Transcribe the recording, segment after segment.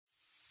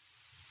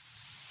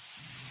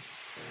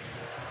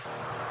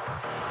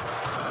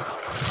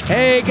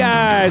Hey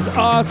guys,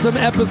 awesome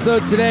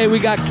episode today. We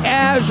got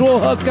casual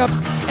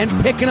hookups and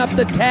picking up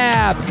the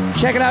tab.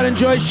 Check it out,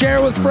 enjoy, share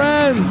it with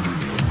friends.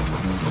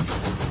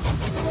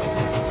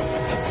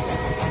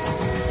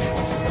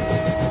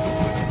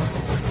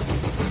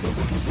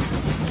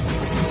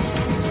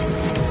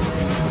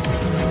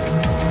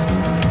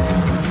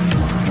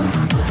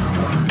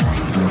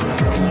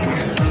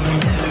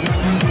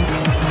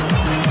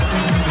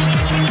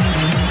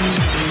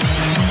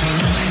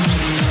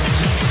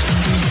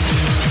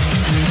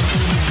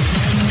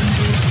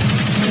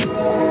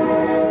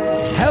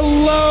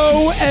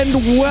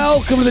 And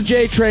welcome to the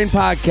J-Train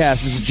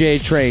Podcast. This is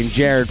J-Train,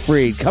 Jared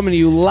Freed, coming to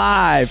you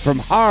live from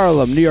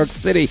Harlem, New York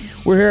City.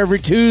 We're here every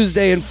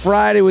Tuesday and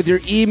Friday with your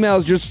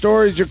emails, your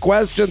stories, your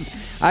questions.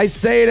 I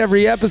say it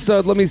every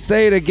episode. Let me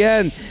say it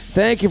again.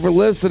 Thank you for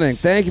listening.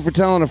 Thank you for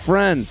telling a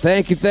friend.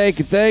 Thank you, thank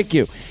you, thank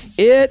you.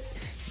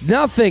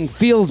 Nothing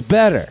feels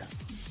better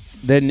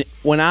than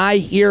when I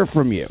hear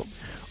from you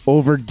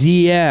over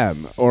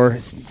DM or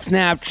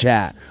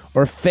Snapchat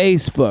or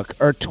Facebook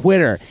or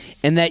Twitter,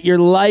 and that you're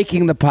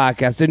liking the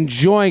podcast,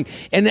 enjoying,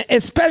 and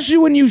especially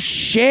when you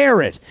share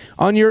it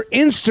on your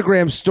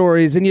Instagram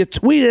stories and you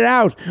tweet it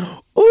out.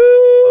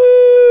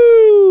 Ooh,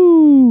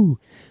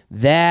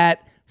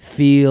 that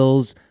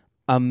feels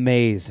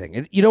amazing.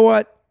 And you know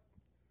what?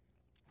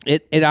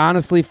 It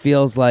honestly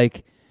feels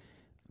like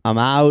I'm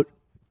out.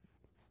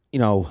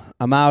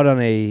 I'm out on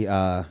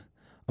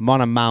I'm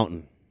on a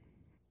mountain,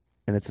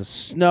 and it's a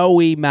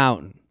snowy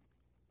mountain.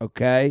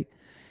 Okay.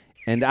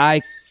 And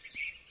at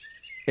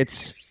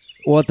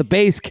the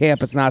base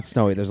camp, it's not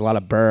snowy. There's a lot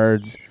of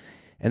birds.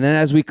 And then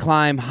as we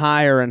climb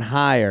higher and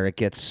higher, it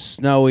gets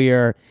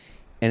snowier,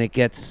 and it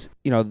gets,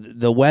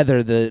 the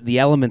weather, the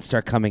elements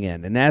start coming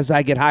in. And as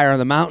I get higher on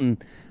the mountain,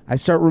 I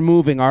start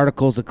removing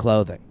articles of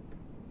clothing.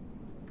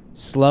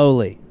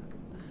 Slowly,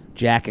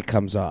 jacket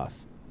comes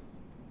off.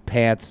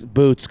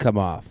 Boots come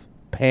off.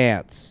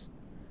 Pants.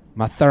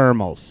 My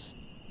thermals.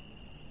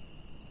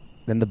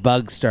 Then the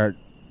bugs start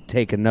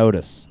taking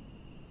notice.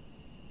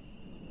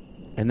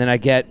 And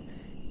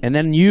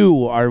then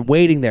you are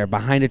waiting there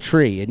behind a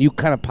tree, and you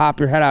kind of pop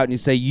your head out and you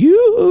say,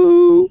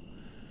 yoo-hoo,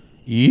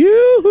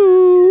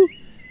 yoo-hoo.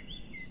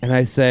 And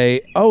I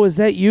say, oh, is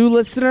that you,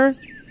 listener?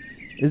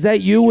 Is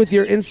that you with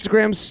your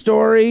Instagram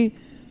story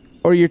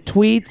or your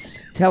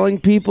tweets telling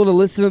people to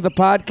listen to the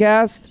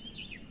podcast?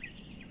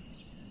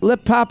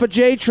 Let Papa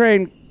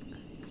J-Train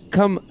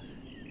come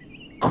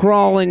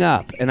crawling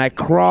up, and I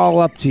crawl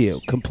up to you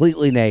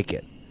completely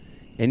naked.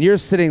 And you're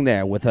sitting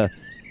there with a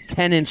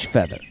 10-inch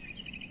feather.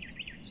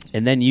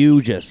 And then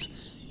you just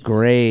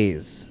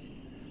graze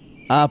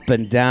up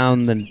and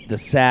down the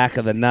sack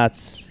of the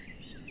nuts.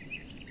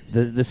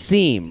 The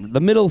seam, the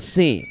middle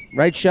seam.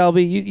 Right,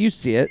 Shelby? You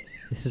see it.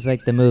 This is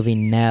like the movie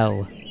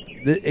Nell.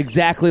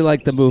 Exactly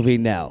like the movie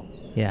Nell.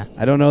 Yeah.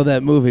 I don't know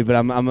that movie, but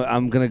I'm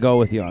going to go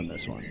with you on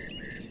this one.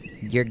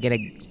 You're going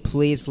to...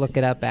 Please look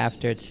it up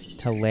after.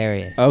 It's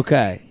hilarious.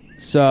 Okay.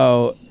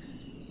 So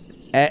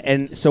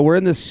we're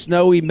in this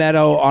snowy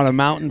meadow on a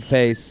mountain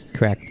face.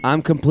 Correct.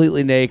 I'm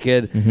completely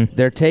naked. Mm-hmm.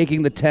 They're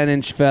taking the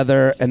 10-inch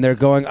feather, and they're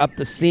going up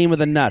the seam of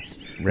the nuts,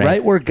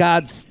 right where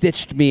God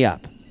stitched me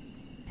up.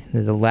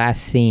 The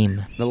last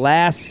seam. The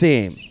last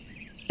seam.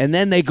 And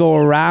then they go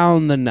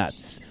around the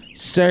nuts,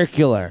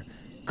 circular,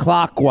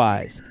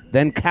 clockwise,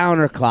 then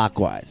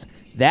counterclockwise.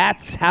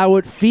 That's how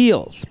it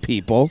feels,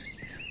 people.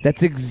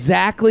 That's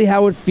exactly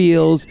how it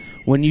feels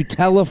when you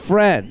tell a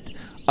friend,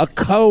 a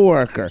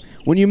coworker,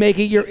 when you make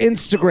it your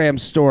Instagram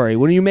story,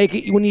 when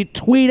you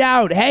tweet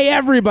out, hey,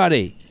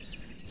 everybody,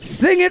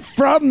 sing it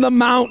from the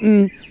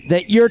mountain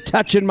that you're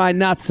touching my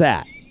nuts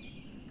at.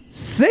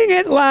 Sing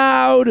it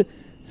loud,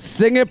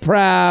 sing it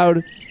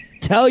proud,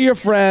 tell your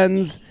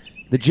friends,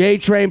 the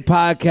J-Train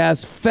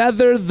Podcast,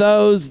 feather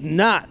those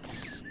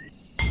nuts.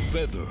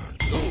 Feather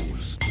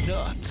those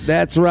nuts.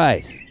 That's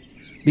right,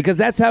 because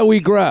that's how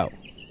we grow.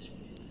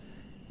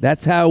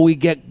 That's how we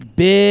get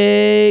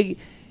big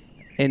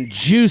and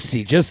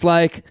juicy, just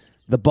like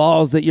the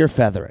balls that you're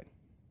feathering.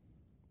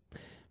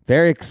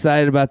 Very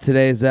excited about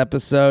today's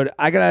episode.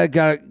 You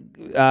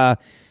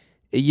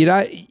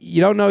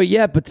don't know it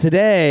yet, but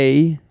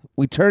today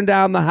we turned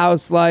down the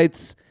house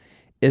lights.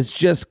 It's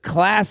just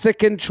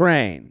classic and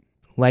train.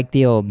 Like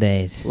the old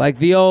days. Like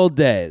the old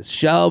days.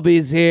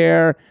 Shelby's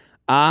here.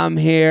 I'm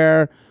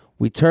here.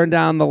 We turned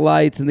down the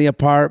lights in the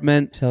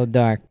apartment. So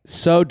dark.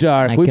 So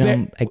dark. I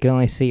can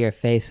only see your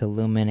face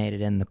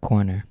illuminated in the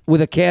corner.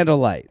 With a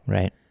candlelight.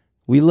 Right.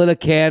 We lit a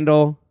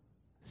candle,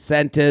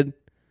 scented.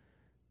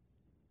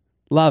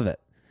 Love it.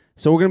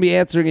 So we're going to be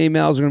answering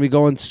emails. We're going to be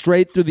going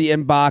straight through the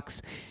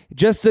inbox.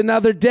 Just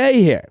another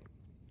day here.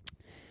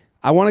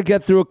 I want to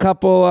get through a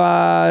couple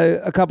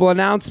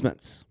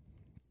announcements.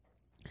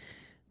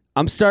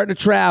 I'm starting to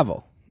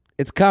travel.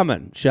 It's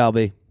coming,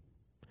 Shelby.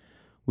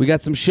 We got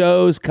some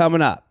shows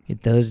coming up.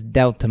 Get those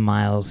Delta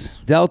miles.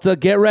 Delta,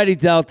 get ready,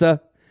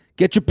 Delta.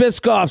 Get your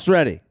Biscoffs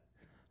ready.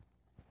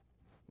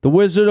 The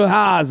Wizard of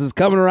Oz is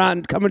coming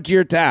to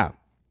your town.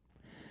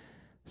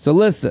 So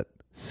listen,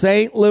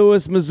 St.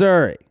 Louis,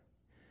 Missouri,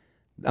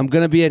 I'm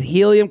going to be at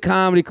Helium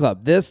Comedy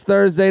Club this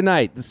Thursday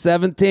night, the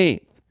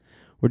 17th.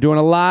 We're doing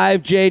a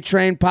live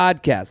J-Train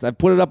podcast. I've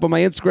put it up on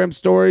my Instagram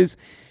stories.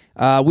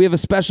 We have a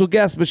special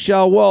guest,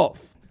 Michelle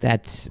Wolf.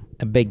 That's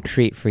a big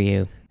treat for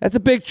you. That's a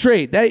big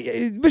treat.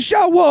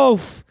 Michelle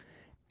Wolf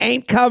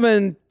ain't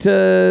coming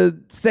to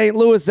St.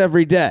 Louis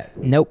every day.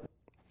 Nope.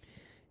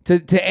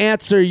 To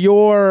answer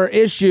your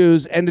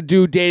issues and to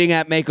do dating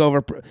app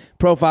makeover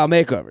profile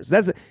makeovers.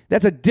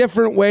 That's a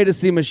different way to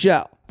see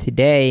Michelle.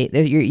 Today,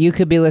 you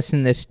could be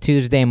listening this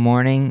Tuesday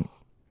morning.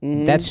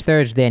 Mm-hmm. That's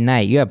Thursday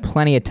night. You have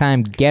plenty of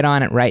time. Get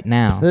on it right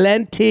now.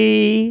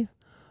 Plenty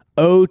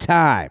of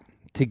time.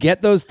 To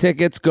get those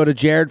tickets, go to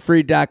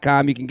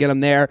jaredfreed.com. You can get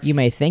them there. You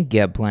may think you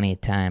have plenty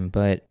of time,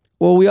 but...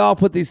 Well, we all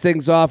put these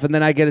things off, and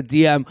then I get a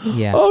DM.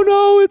 Yeah. Oh,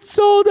 no, it's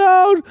sold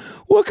out.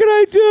 What can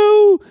I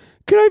do?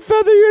 Can I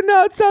feather your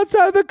nuts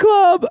outside the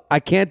club? I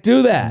can't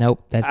do that.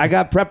 Nope. I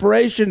got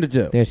preparation to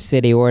do. There's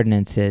city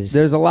ordinances.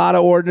 There's a lot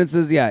of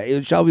ordinances.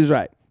 Yeah, Shelby's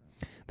right.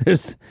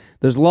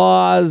 There's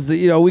laws.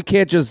 We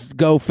can't just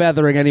go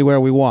feathering anywhere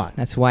we want.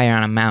 That's why you're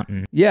on a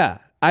mountain. Yeah,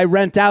 I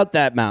rent out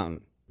that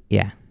mountain.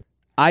 Yeah.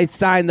 I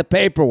sign the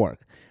paperwork.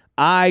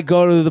 I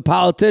go to the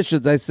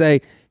politicians. I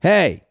say,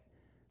 hey,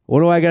 what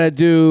do I got to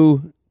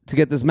do to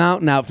get this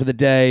mountain out for the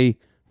day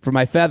for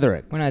my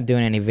feathering? We're not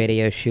doing any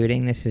video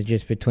shooting. This is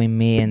just between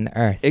me and the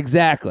earth.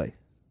 Exactly.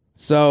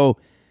 So,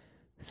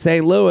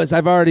 St. Louis,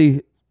 I've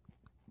already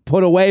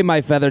put away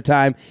my feather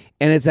time,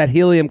 and it's at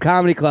Helium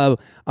Comedy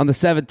Club on the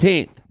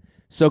 17th.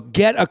 So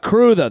get a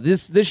crew, though.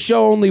 This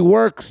show only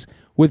works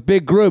with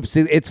big groups.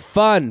 It's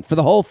fun for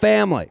the whole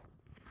family.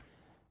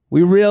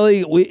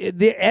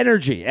 The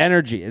energy,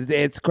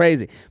 it's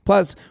crazy.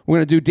 Plus, we're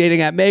going to do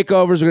dating app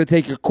makeovers. We're going to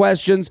take your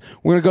questions.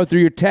 We're going to go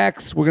through your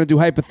texts. We're going to do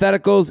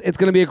hypotheticals. It's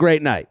going to be a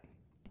great night.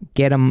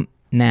 Get them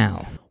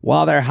now.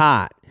 While they're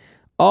hot.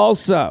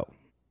 Also,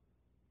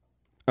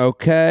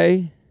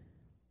 okay,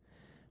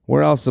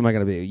 where else am I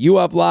going to be? You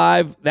Up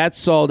Live, that's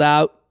sold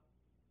out.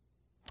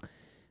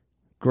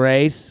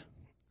 Great.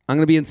 I'm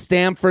going to be in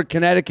Stamford,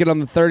 Connecticut on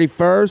the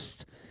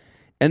 31st.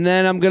 And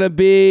then I'm going to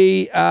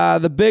be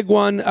the big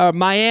one,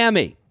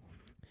 Miami.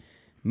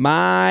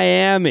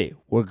 Miami.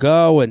 We're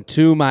going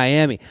to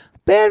Miami.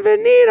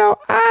 Benvenido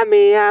a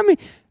Miami.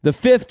 The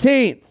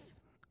 15th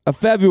of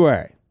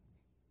February.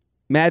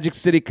 Magic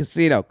City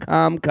Casino.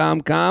 Come.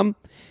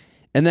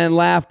 And then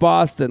Laugh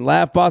Boston.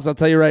 Laugh Boston, I'll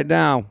tell you right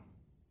now.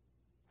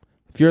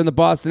 If you're in the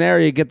Boston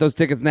area, get those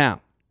tickets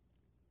now.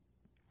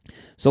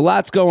 So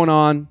lots going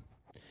on.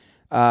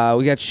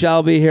 We got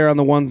Shelby here on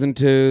the ones and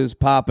twos,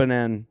 popping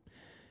in.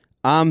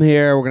 I'm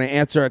here. We're going to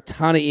answer a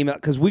ton of emails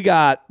because we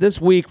got, this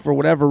week, for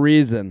whatever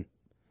reason,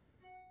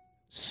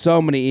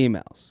 so many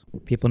emails.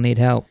 People need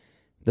help.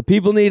 The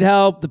people need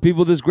help. The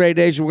people of this great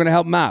nation, we're going to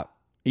help them out.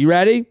 You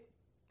ready?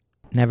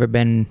 Never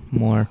been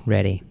more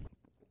ready.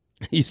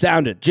 You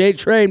sound it.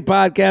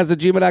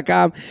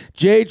 jtrainpodcast@gmail.com.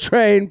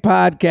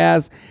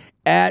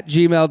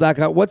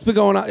 jtrainpodcast@gmail.com. What's been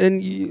going on?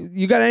 And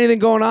you got anything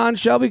going on,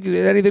 Shelby?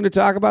 Anything to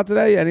talk about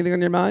today? Anything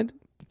on your mind?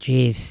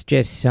 Jeez,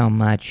 just so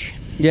much.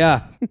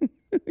 Yeah.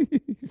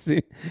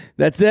 See,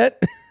 that's it?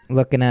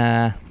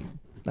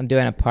 I'm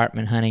doing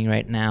apartment hunting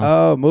right now.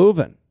 Oh,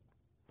 moving.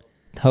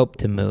 Hope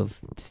to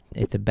move.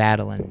 It's a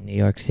battle in New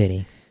York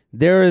City.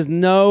 There is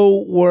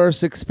no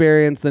worse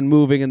experience than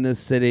moving in this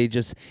city.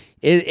 Just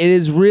it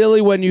is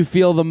really when you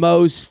feel the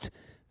most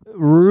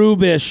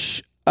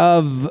rubish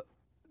of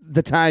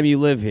the time you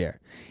live here.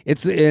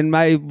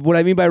 What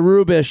I mean by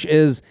rubish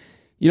is,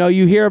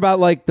 you hear about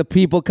like the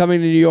people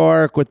coming to New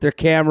York with their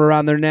camera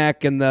around their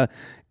neck and the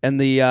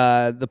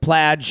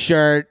plaid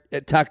shirt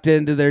tucked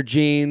into their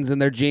jeans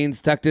and their jeans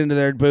tucked into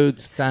their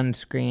boots.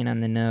 Sunscreen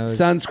on the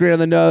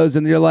nose.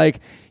 And you're like,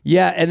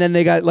 yeah. And then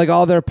they got like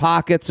all their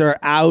pockets are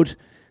out.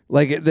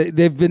 Like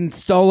they've been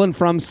stolen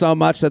from so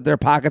much that their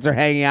pockets are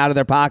hanging out of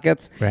their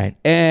pockets. Right.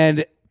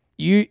 And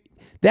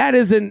that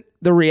isn't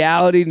the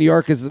reality. New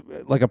York is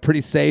like a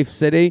pretty safe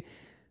city.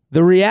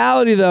 The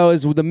reality, though,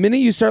 is the minute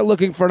you start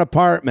looking for an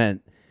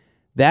apartment,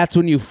 that's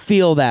when you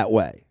feel that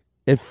way.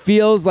 It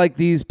feels like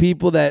these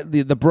people that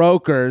the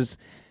brokers,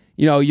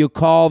 you'll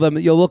call them,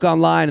 you'll look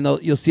online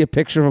and you'll see a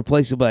picture of a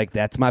place. You'll be like,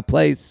 that's my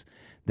place.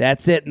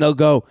 That's it. And they'll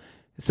go,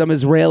 some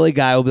Israeli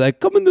guy will be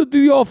like, come into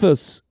the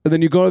office. And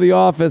then you go to the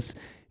office.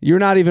 You're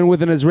not even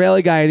with an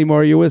Israeli guy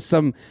anymore. You're with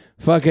some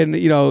fucking,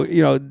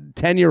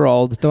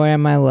 10-year-old. Story of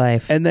my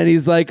life. And then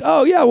he's like,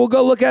 oh, yeah, we'll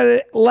go look at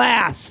it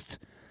last.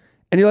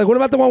 And you're like, what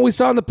about the one we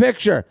saw in the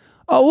picture?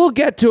 Oh, we'll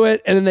get to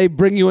it. And then they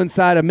bring you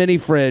inside a mini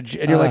fridge.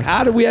 And you're like,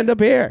 how did we end up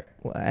here?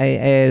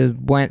 I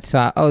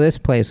saw, this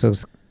place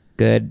looks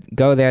good.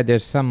 Go there.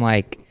 There's some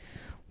like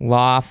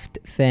loft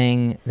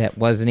thing that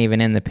wasn't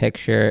even in the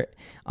picture.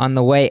 On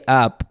the way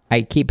up,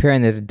 I keep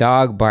hearing this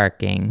dog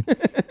barking.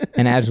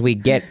 And as we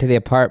get to the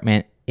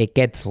apartment, it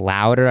gets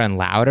louder and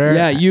louder.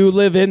 Yeah, you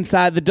live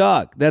inside the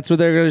dog. That's what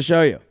they're going to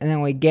show you. And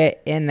then we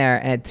get in there,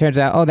 and it turns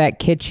out, that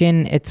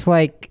kitchen, it's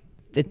like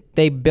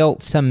they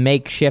built some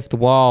makeshift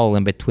wall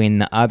in between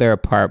the other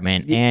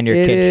apartment and your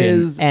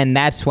kitchen. And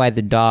that's why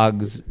the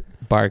dog's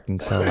barking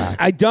so loud.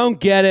 I don't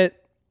get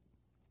it.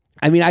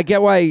 I mean, I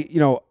get why,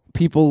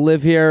 people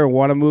live here or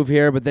want to move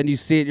here, but then you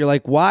see it, you're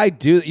like, why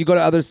do you go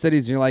to other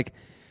cities and you're like,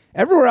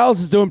 everywhere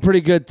else is doing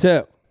pretty good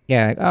too.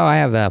 Yeah, like, I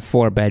have a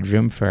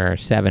 4-bedroom for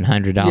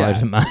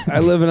 $700 a month. I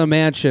live in a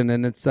mansion,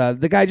 and it's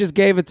the guy just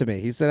gave it to me.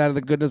 He said out of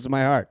the goodness of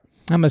my heart.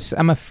 I'm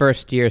a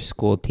first-year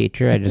school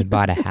teacher. I just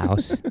bought a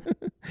house.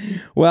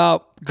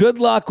 Well, good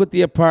luck with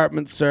the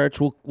apartment search.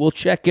 We'll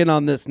check in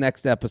on this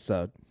next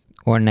episode.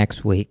 Or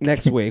next week.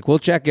 Next week. We'll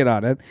check in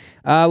on it.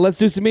 Let's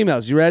do some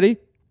emails. You ready?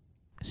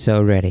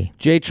 So ready.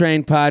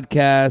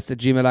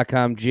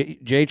 jtrainpodcast@gmail.com.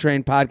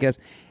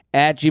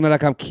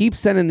 jtrainpodcast@gmail.com. Keep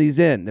sending these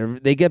in.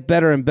 They get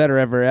better and better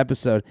every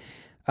episode.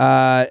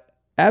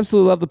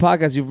 Absolutely love the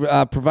podcast. You've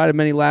provided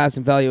many laughs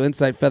and value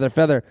insight.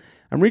 Feather.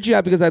 I'm reaching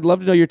out because I'd love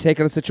to know your take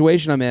on a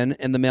situation I'm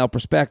in the male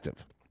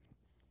perspective.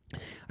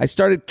 I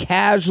started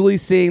casually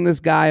seeing this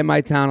guy in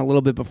my town a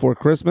little bit before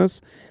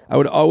Christmas. I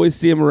would always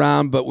see him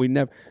around, but we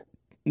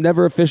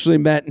never officially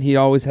met, and he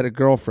always had a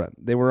girlfriend.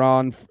 They were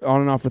on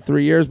and off for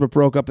 3 years, but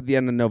broke up at the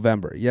end of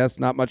November. Yes,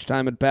 not much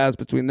time had passed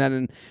between then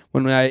and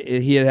when I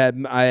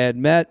had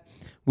met.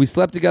 We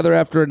slept together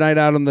after a night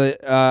out and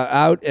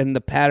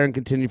the pattern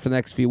continued for the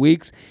next few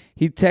weeks.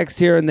 He texts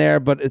here and there,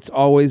 but it's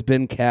always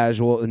been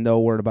casual and no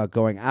word about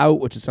going out,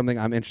 which is something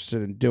I'm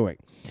interested in doing.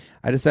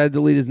 I decided to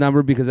delete his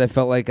number because I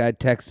felt like I'd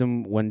text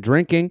him when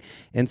drinking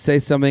and say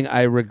something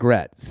I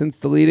regret.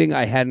 Since deleting,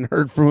 I hadn't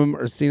heard from him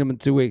or seen him in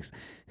 2 weeks.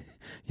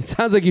 It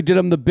sounds like you did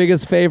him the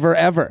biggest favor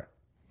ever.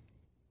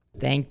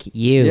 Thank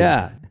you.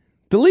 Yeah.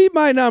 Delete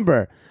my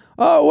number.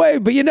 Oh, wait,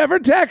 but you never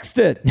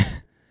texted.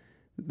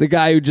 The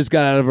guy who just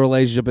got out of a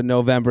relationship in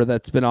November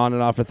that's been on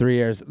and off for 3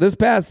 years. This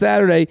past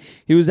Saturday,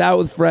 he was out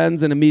with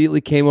friends and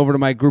immediately came over to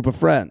my group of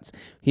friends.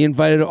 He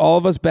invited all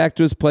of us back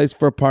to his place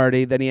for a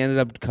party. Then he ended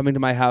up coming to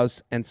my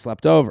house and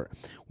slept over.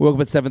 We woke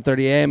up at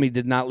 7:30 a.m. He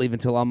did not leave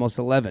until almost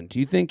 11. Do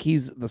you think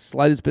he's the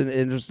slightest bit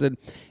interested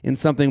in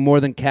something more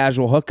than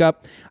casual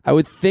hookup? I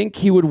would think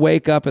he would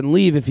wake up and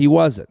leave if he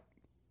wasn't.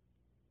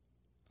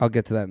 I'll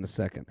get to that in a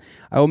second.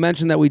 I will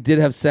mention that we did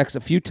have sex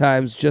a few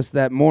times just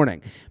that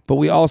morning, but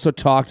we also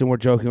talked and were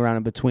joking around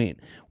in between.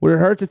 Would it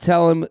hurt to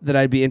tell him that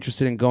I'd be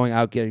interested in going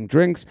out getting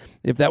drinks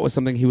if that was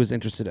something he was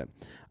interested in?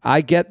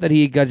 I get that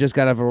he just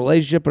got out of a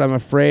relationship, but I'm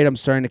afraid I'm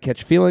starting to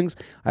catch feelings.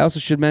 I also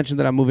should mention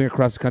that I'm moving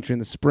across the country in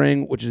the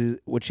spring,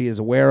 which he is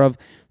aware of,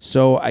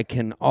 so I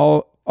can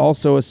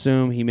also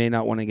assume he may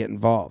not want to get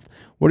involved.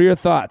 What are your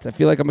thoughts? I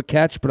feel like I'm a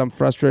catch, but I'm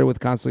frustrated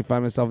with constantly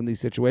finding myself in these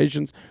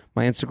situations.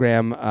 My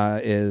Instagram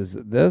is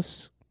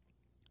this.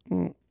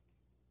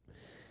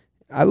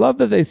 I love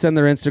that they send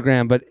their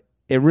Instagram, but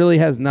it really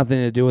has nothing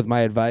to do with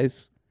my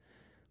advice.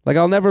 Like,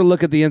 I'll never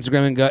look at the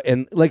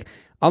Instagram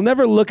I'll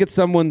never look at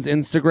someone's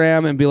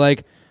Instagram and be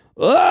like,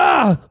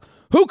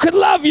 who could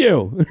love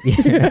you?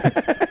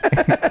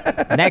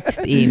 Next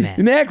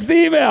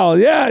email.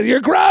 Yeah, you're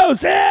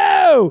gross.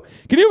 Ew.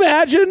 Can you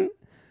imagine?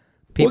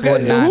 Who would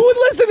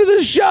listen to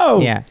this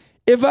show? Yeah.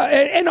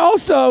 And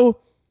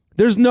also,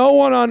 there's no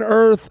one on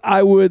earth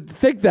I would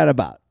think that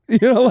about.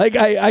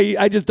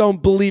 I just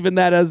don't believe in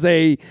that as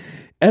an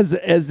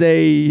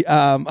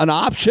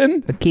option.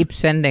 But keep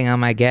sending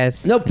them, I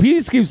guess. No,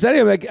 please keep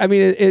sending them. I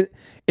mean,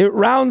 it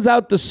rounds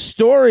out the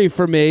story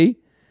for me.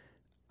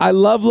 I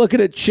love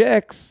looking at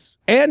chicks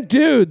and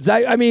dudes.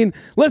 I mean,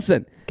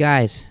 listen,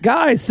 guys,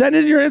 send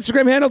in your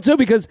Instagram handle too,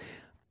 because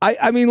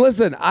I mean,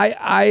 listen,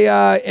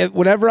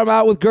 whenever I'm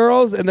out with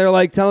girls and they're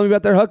like telling me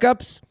about their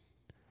hookups,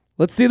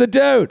 let's see the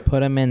dude.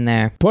 Put him in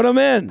there. Put him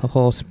in. The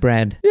whole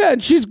spread. Yeah,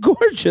 and she's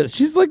gorgeous.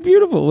 She's like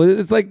beautiful.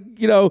 It's like,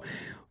 but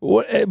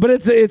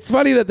it's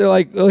funny that they're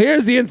like, well,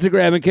 here's the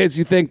Instagram in case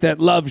you think that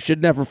love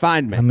should never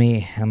find me.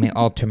 Let me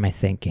alter my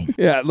thinking.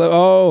 Yeah.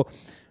 Oh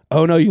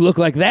no, you look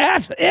like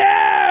that?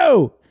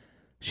 Ew!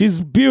 She's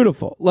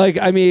beautiful. Like,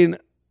 I mean,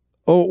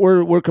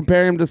 we're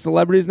comparing him to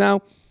celebrities now?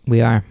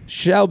 We are.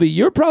 Shelby,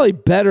 you're probably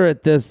better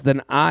at this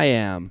than I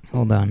am.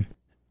 Hold on.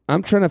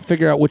 I'm trying to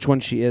figure out which one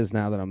she is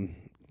now that I'm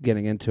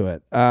getting into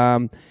it.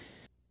 There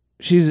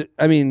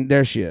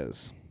she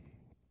is.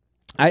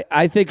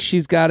 I think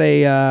she's got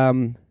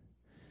a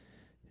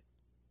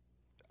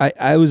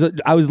I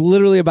was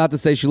literally about to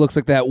say she looks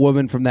like that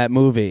woman from that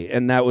movie,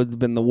 and that would have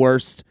been the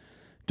worst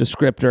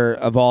descriptor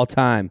of all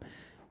time.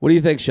 What do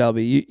you think,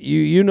 Shelby?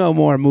 You know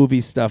more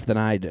movie stuff than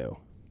I do.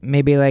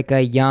 Maybe like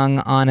a young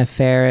Anna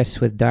Faris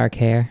with dark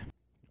hair.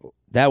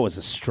 That was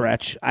a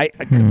stretch.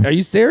 Are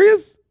you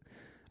serious?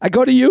 I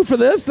go to you for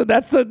this, and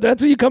that's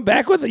what you come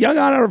back with? A young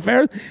Anna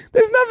Faris?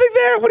 There's nothing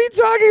there. What are you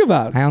talking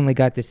about? I only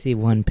got to see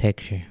one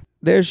picture.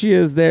 There she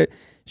is. There.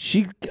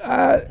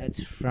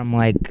 That's from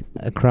like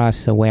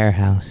across a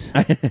warehouse.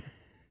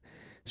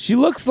 She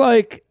looks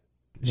like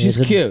she's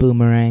cute.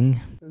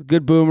 Boomerang.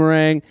 Good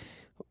boomerang.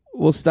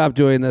 We'll stop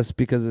doing this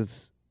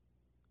because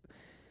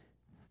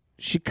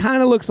she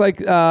kind of looks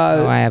like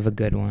I have a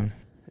good one.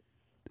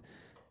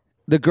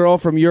 The girl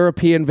from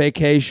European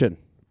Vacation.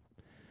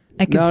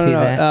 I can see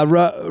that.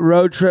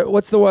 Road Trip.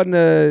 What's the one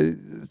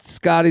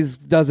Scotty's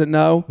doesn't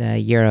know? The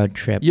Euro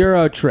Trip.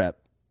 Euro Trip.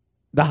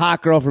 The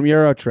hot girl from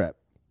Euro Trip.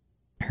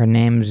 Her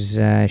name's,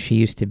 she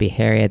used to be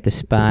Harriet the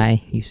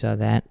Spy. You saw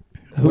that?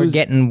 We're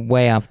getting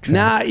way off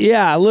track.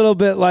 Yeah, a little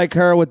bit like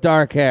her with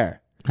dark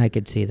hair. I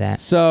could see that.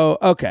 So,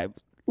 okay.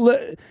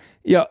 The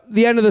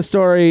end of the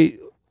story,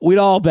 we'd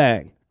all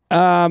bang.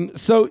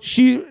 So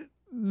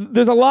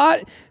there's a lot.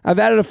 I've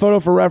added a photo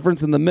for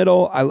reference in the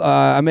middle.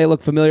 I may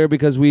look familiar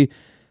because we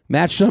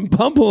matched on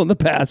Bumble in the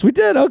past. We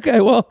did. Okay,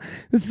 well,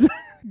 it's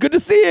good to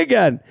see you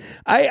again.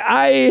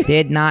 I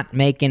did not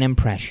make an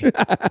impression.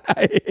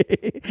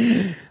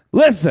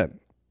 Listen,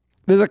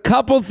 there's a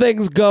couple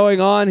things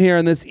going on here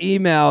in this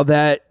email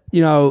that,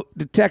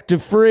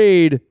 Detective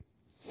Freed,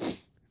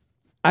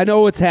 I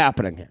know what's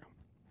happening here.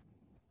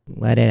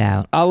 Let it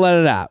out. I'll let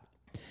it out.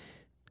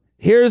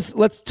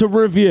 Let's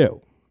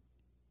review.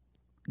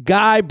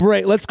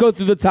 Let's go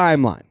through the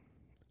timeline.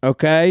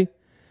 Okay?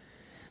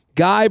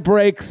 Guy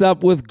breaks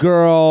up with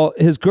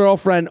his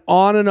girlfriend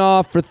on and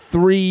off for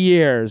 3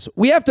 years.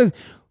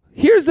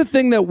 Here's the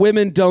thing that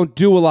women don't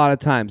do a lot of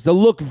times. They'll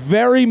look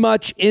very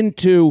much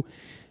into,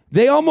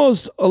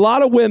 a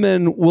lot of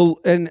women will,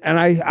 and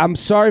I'm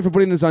sorry for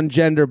putting this on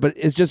gender, but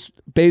it's just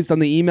based on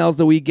the emails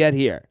that we get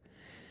here.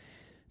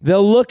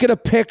 They'll look at a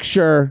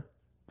picture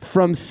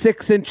from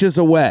 6 inches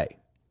away.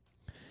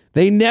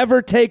 They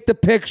never take the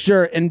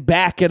picture and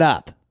back it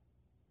up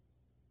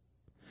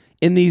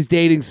in these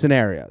dating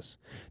scenarios.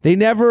 They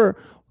never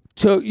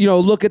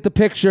look at the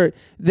picture.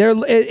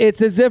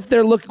 It's as if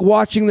they're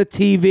watching the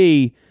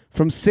TV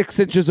from 6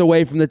 inches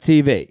away from the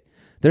TV.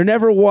 They're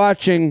never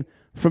watching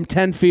from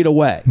 10 feet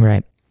away.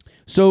 Right.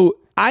 So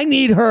I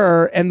need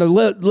her and the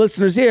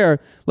listeners here,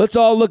 let's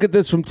all look at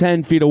this from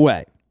 10 feet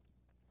away.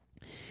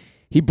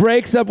 He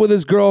breaks up with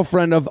his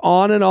girlfriend of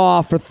on and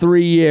off for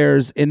 3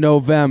 years in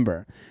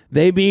November.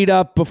 They meet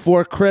up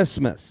before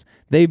Christmas.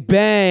 They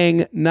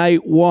bang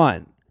night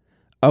 1.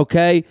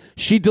 Okay?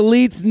 She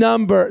deletes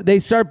number. They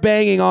start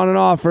banging on and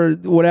off for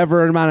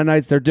whatever amount of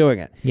nights they're doing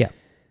it. Yeah.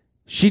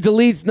 She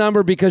deletes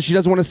number because she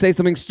doesn't want to say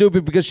something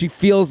stupid because she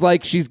feels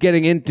like she's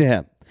getting into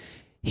him.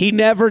 He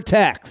never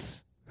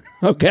texts.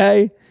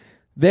 Okay?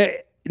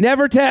 They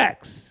never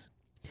texts.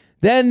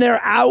 Then they're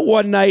out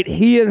one night,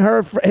 he and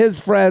her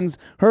and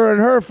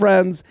her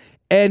friends,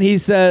 and he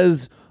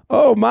says,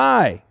 "Oh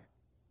my."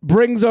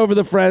 Brings over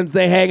the friends,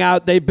 they hang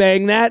out, they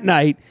bang that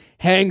night,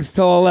 hangs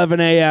till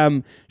 11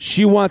 a.m.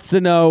 She wants to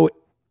know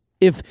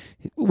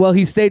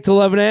he stayed till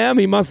 11 a.m.,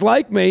 he must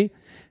like me.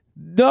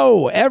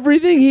 No,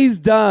 everything he's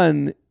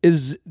done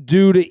is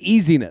due to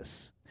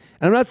easiness.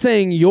 And I'm not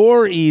saying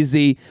you're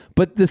easy,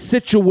 but the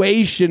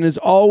situation is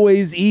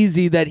always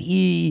easy that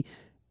he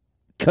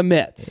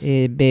commits.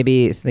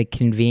 Baby, it's like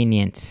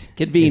convenience.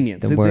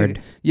 Convenience. The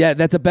word.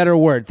 That's a better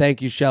word.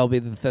 Thank you, Shelby,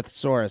 the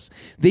thesaurus.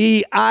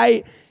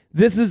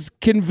 This is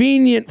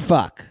convenient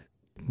fuck.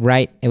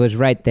 Right. It was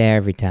right there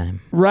every time.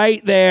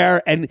 Right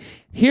there. And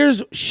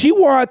she's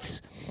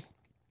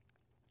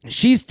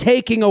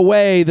taking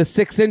away the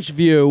 6-inch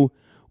view,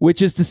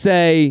 which is to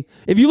say,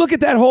 if you look at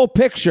that whole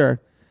picture,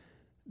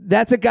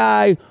 that's a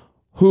guy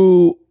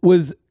who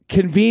was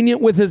convenient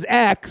with his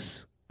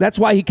ex. That's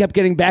why he kept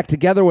getting back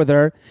together with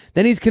her.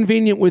 Then he's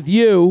convenient with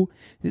you.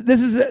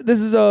 This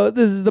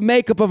is the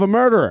makeup of a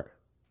murderer.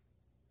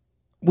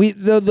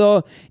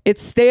 It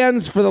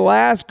stands for the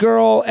last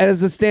girl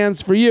as it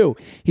stands for you.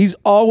 He's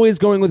always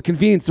going with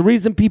convenience. The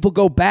reason people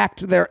go back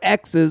to their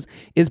exes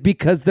is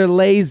because they're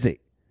lazy.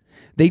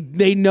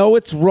 They know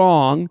it's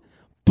wrong,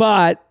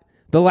 but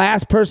the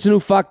last person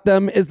who fucked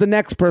them is the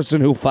next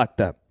person who fucked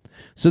them.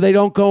 So they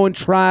don't go and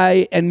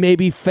try and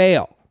maybe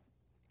fail.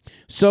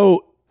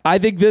 So I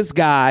think this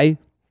guy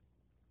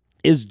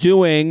is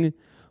doing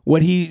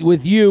what he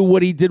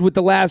did with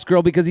the last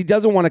girl because he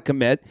doesn't want to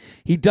commit.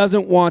 He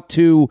doesn't want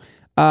to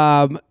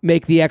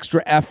make the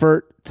extra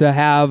effort to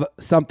have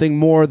something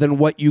more than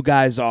what you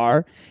guys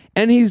are.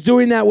 And he's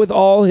doing that with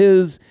all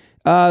his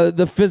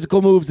the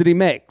physical moves that he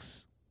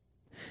makes.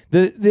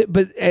 But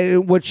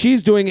what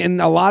she's doing,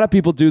 and a lot of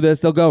people do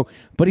this, they'll go,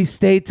 but he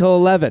stayed till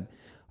 11.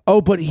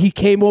 Oh, but he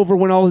came over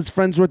when all his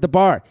friends were at the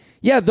bar.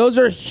 Yeah, those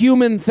are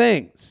human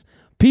things.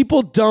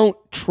 People don't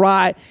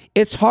try.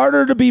 It's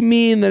harder to be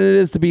mean than it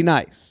is to be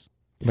nice.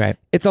 Right.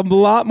 It's a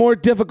lot more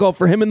difficult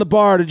for him in the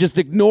bar to just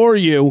ignore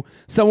you,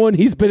 someone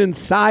he's been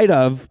inside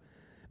of,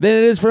 than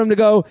it is for him to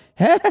go,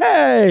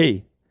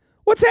 "Hey,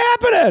 what's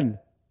happening?"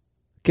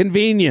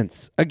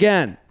 Convenience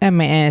again. I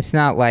mean, and it's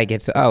not like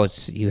it's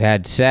you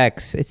had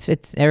sex.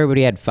 It's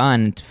everybody had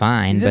fun. It's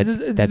fine, but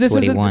that's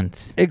what he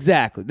wants.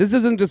 Exactly. This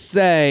isn't to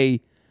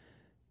say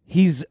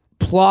he's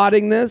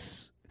plotting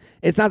this.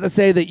 It's not to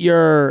say that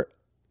you're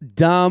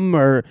dumb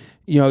or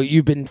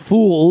you've been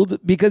fooled,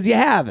 because you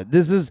haven't.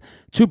 This is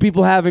two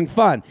people having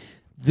fun.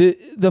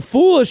 The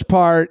foolish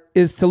part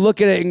is to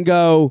look at it and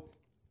go,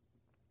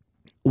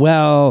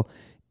 well,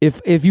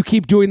 if you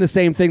keep doing the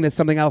same thing, then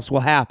something else will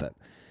happen.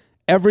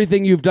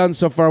 Everything you've done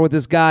so far with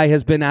this guy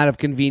has been out of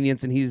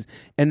convenience,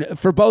 and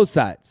for both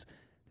sides.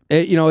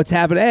 It's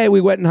happened. Hey,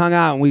 we went and hung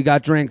out and we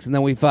got drinks and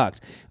then we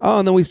fucked. Oh,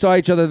 and then we saw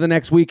each other the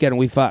next weekend and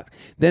we fucked.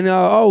 Then,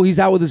 he's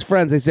out with his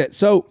friends. They said,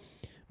 so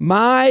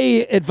my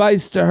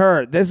advice to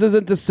her, this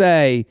isn't to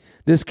say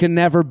this can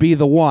never be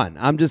the one.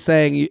 I'm just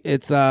saying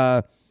it's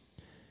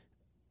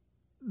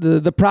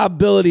the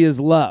probability is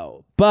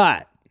low,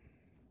 but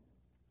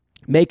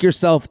make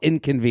yourself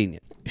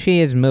inconvenient. She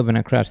is moving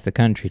across the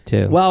country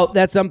too. Well,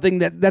 that's something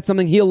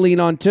he'll lean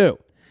on too.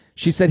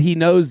 She said he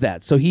knows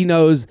that. So he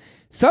knows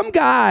some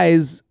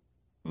guys,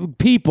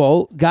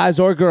 guys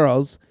or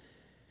girls,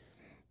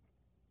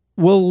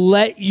 will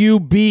let you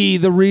be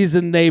the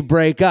reason they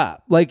break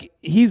up. Like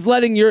he's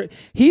going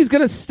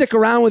to stick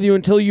around with you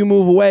until you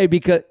move away,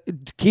 because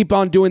keep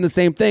on doing the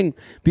same thing,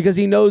 because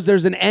he knows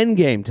there's an end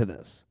game to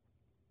this.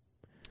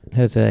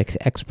 There's an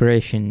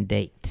expiration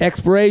date.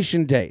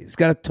 Expiration date. He's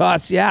got to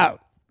toss you out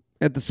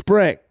at the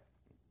spring.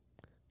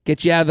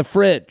 Get you out of the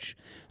fridge.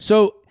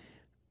 So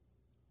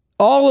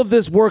all of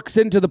this works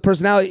into the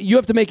personality. You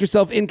have to make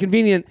yourself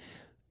inconvenient.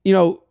 You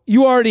know,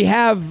 you already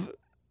have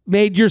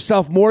made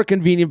yourself more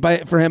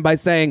convenient for him by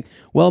saying,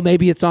 well,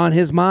 maybe it's on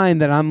his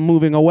mind that I'm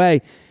moving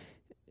away.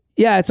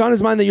 Yeah, it's on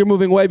his mind that you're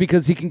moving away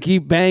because he can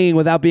keep banging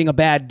without being a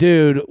bad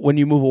dude when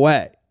you move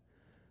away.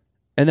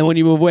 And then when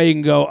you move away, you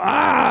can go,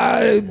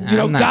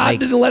 God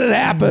didn't let it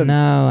happen.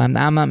 No,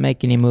 I'm not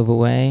making you move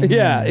away.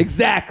 Yeah,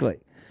 exactly.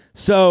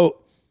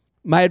 So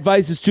my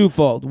advice is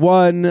twofold.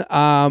 One,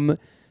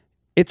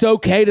 it's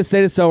okay to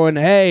say to someone,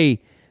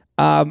 hey,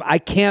 I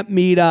can't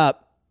meet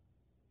up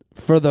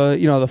for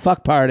the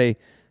fuck party.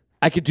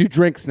 I could do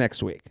drinks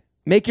next week.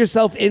 Make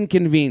yourself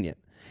inconvenient.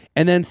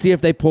 And then see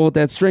if they pull at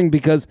that string,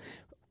 because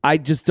I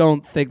just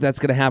don't think that's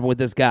going to happen with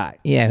this guy.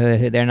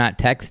 Yeah, they're not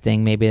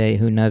texting. Maybe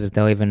who knows if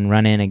they'll even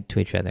run into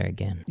each other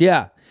again.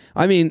 Yeah.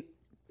 I mean,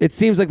 it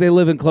seems like they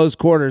live in close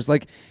quarters.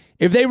 Like,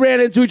 if they ran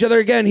into each other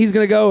again, he's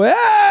going to go,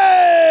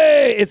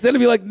 hey! It's going to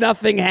be like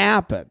nothing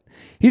happened.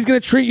 He's going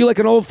to treat you like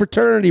an old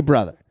fraternity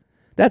brother.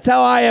 That's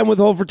how I am with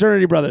old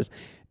fraternity brothers.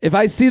 If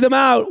I see them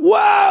out,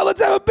 whoa,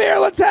 let's have a beer,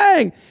 let's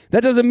hang.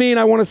 That doesn't mean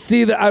I want to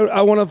see that.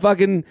 I want to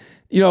fucking,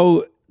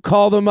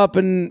 call them up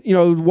and,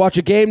 watch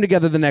a game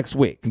together the next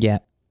week. Yeah.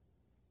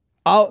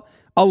 I'll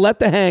let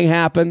the hang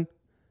happen,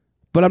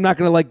 but I'm not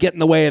going to get in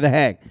the way of the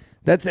hang.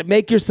 That's it.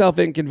 Make yourself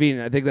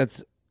inconvenient. I think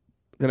that's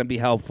going to be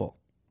helpful.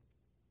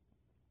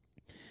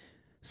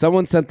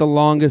 Someone sent the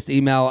longest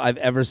email I've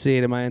ever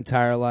seen in my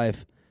entire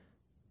life,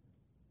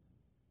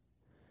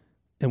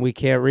 and we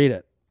can't read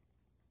it.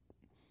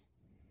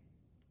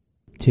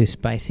 Too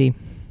spicy,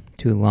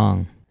 too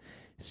long.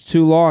 It's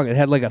too long. It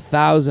had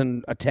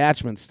 1,000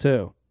 attachments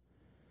too.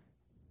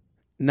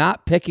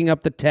 Not picking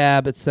up the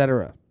tab,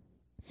 etc.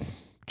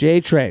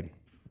 J-Train.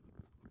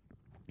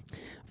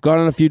 I've gone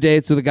on a few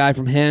dates with a guy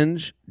from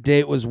Hinge.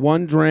 Date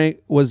one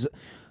was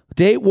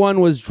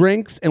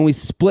drinks, and we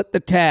split the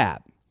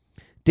tab.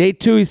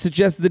 Date 2, he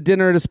suggested the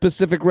dinner at a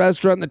specific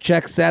restaurant, and the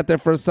check sat there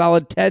for a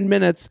solid 10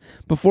 minutes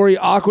before he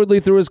awkwardly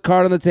threw his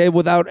card on the table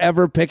without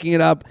ever picking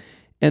it up,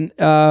 and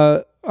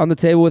and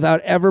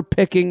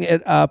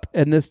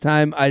this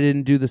time I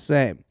didn't do the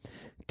same.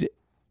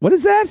 What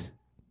is that?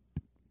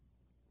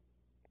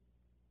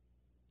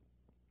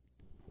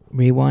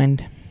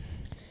 Rewind.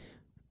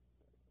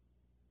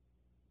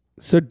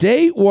 So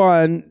date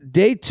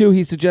 2,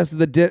 he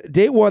suggested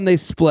date 1, they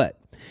split.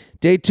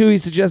 Day 2, he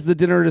suggested the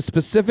dinner at a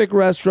specific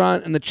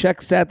restaurant, and the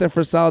check sat there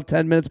for a solid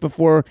 10 minutes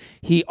before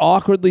he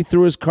awkwardly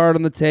threw his card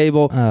on the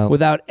table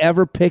without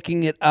ever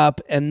picking it up,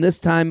 and this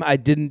time I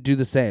didn't do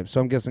the same.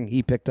 So I'm guessing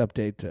he picked up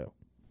date 2.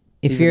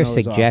 If you're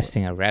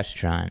suggesting a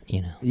restaurant,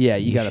 Yeah,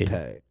 you got to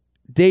pay.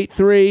 Date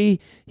 3,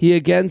 he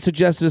again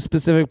suggested a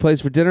specific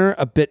place for dinner,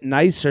 a bit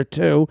nicer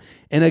too,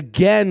 and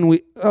again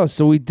we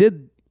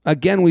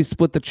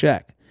split the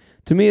check.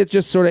 To me, it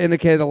just sort of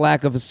indicated a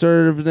lack of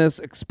assertiveness,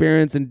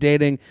 experience in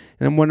dating,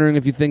 and I'm wondering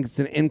if you think it's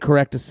an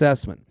incorrect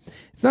assessment.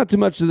 It's not too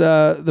much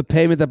the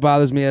payment that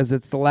bothers me, as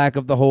it's the lack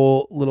of the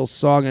whole little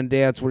song and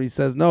dance where he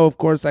says, no, of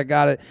course I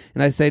got it,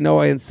 and I say, no,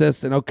 I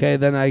insist, and okay,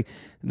 then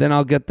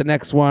I'll get the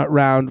next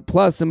round.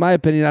 Plus, in my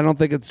opinion, I don't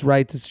think it's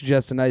right to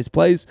suggest a nice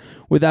place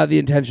without the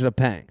intention of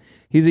paying.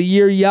 He's a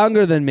year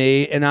younger than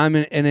me, and I'm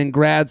in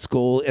grad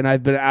school, and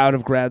I've been out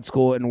of grad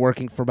school and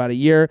working for about a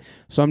year,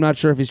 so I'm not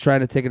sure if he's trying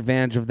to take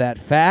advantage of that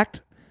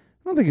fact.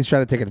 I don't think he's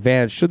trying to take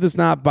advantage. Should this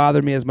not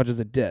bother me as much as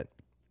it did?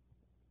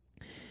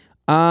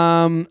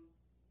 What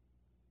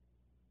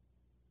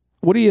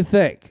do you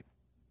think?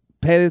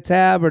 Pay the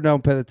tab or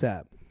don't pay the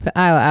tab?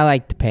 I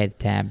like to pay the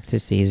tab. It's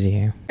just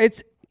easier.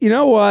 It's, you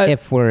know what?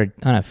 If we're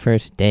on a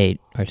first date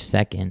or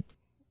second.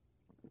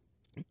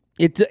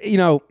 It's,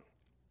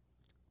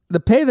 the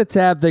pay the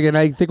tab thing, and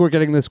I think we're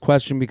getting this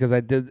question because I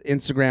did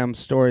Instagram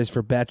stories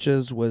for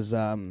Betches, was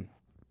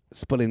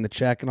splitting the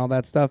check and all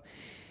that stuff.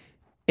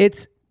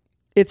 It's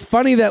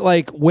funny that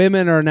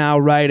women are now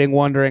writing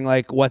wondering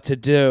what to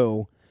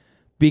do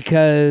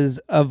because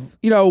of,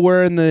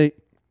 we're in the,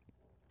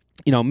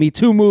 Me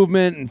Too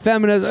movement and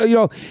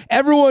feminism.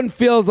 Everyone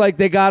feels like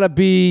they got to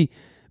be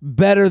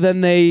better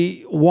than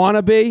they want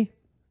to be,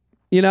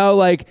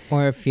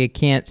 Or if you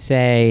can't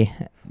say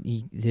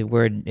the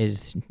word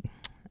is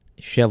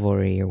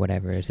chivalry or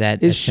whatever, is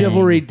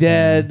chivalry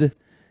dead?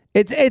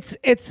 It's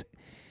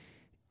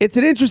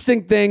an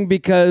interesting thing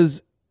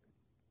because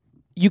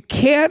you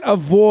can't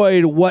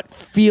avoid what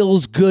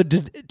feels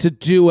good to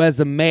do as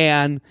a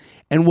man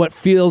and what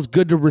feels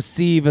good to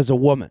receive as a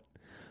woman.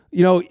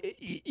 Adam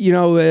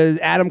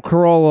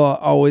Carolla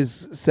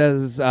always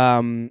says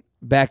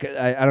back.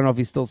 I don't know if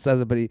he still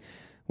says it, but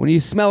when you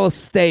smell a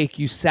steak,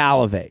 you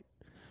salivate.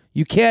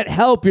 You can't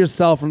help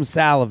yourself from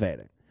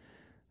salivating,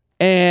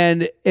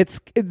 and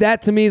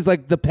that to me is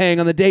like the paying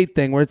on the date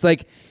thing, where it's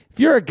like if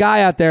you're a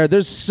guy out there,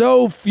 there's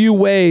so few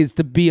ways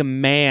to be a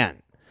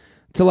man,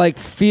 to like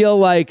feel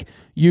like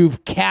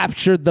you've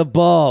captured the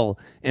bull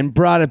and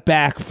brought it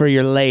back for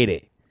your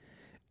lady.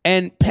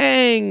 And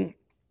paying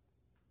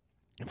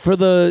for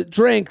the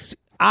drinks,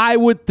 I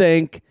would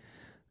think,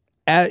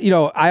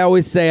 I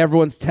always say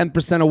everyone's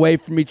 10% away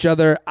from each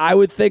other. I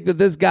would think that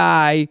this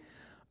guy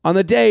on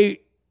the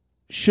date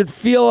should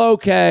feel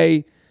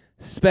okay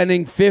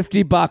spending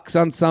 $50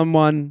 on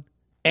someone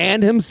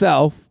and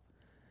himself.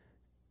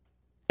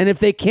 And if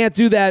they can't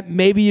do that,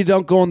 maybe you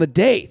don't go on the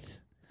date.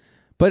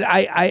 But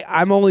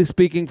I'm only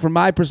speaking from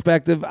my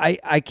perspective.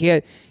 I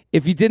can't.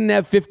 If you didn't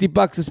have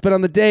 $50 to spend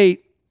on the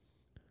date,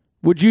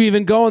 would you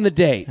even go on the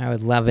date? I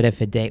would love it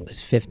if a date was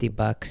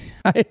 $50.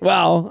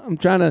 I'm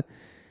trying to.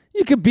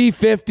 You could be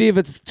 50 if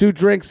it's 2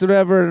 drinks or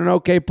whatever in an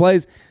okay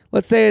place.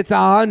 Let's say it's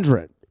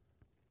 100.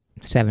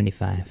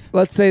 75.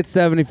 Let's say it's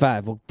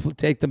 75. We'll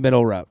take the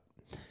middle road.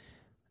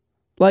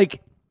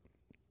 Like,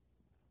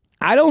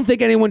 I don't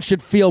think anyone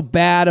should feel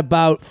bad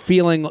about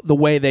feeling the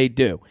way they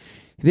do.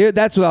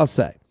 That's what I'll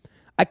say.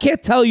 I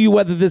can't tell you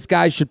whether this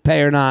guy should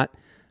pay or not.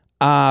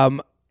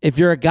 If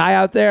you're a guy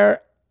out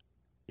there,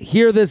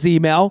 hear this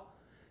email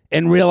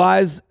and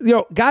realize,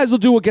 guys will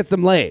do what gets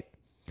them laid.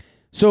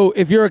 So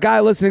if you're a guy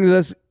listening to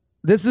this,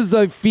 this is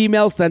the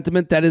female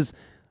sentiment that is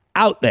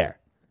out there.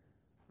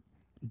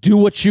 Do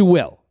what you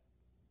will.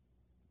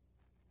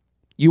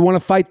 You want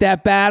to fight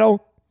that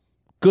battle?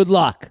 Good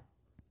luck.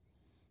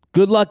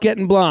 Good luck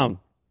getting blown.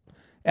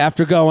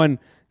 After going,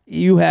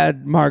 you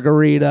had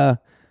margarita,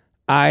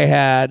 I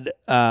had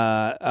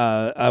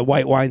a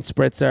white wine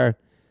spritzer,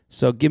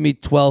 so give me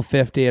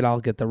 $12.50 and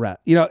I'll get the rest.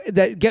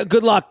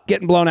 Good luck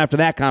getting blown after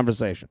that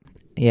conversation.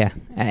 Yeah,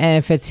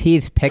 and if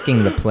he's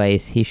picking the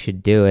place, he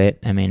should do it.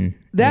 I mean,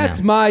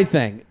 that's my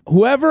thing.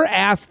 Whoever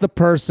asked the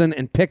person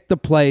and picked the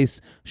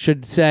place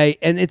should say,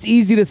 and it's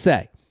easy to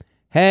say,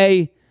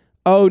 hey,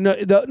 oh,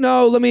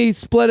 no, let me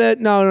split it.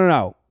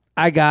 No.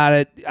 I got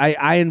it.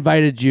 I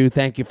invited you.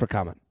 Thank you for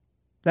coming.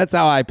 That's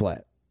how I play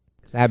it.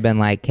 I've been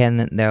like,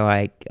 they're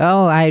like,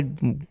 oh,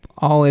 I'd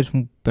always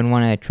been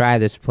wanting to try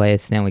this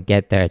place. And then we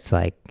get there, it's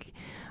like,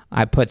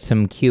 I put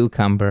some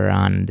cucumber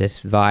on this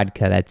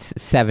vodka that's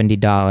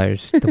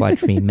 $70 to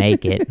watch me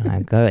make it. I'm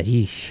like, oh,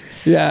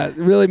 yeesh. Yeah,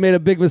 really made a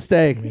big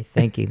mistake.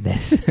 Rethinking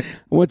this. I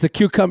went to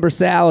Cucumber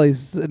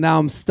Sally's, and now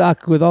I'm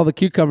stuck with all the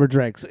cucumber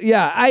drinks.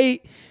 Yeah,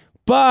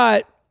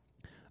 but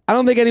I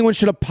don't think anyone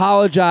should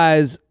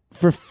apologize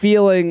for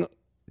feeling.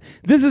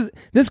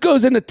 This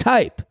goes into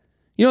type.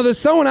 There's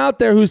someone out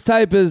there whose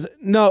type is,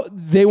 no,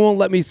 they won't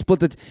let me split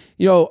the.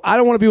 I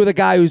don't want to be with a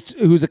guy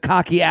who's a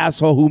cocky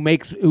asshole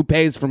who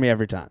pays for me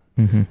every time.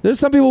 Mm-hmm. There's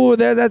some people who are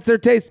there, that's their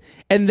taste,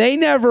 and they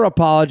never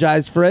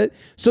apologize for it.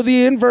 So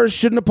the inverse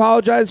shouldn't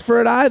apologize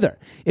for it either.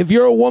 If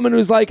you're a woman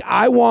who's like,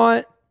 I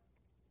want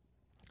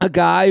a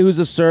guy who's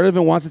assertive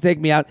and wants to take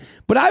me out,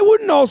 but I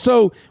wouldn't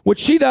also. What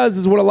she does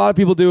is what a lot of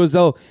people do is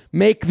they'll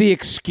make the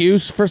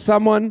excuse for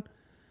someone.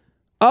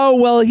 Oh,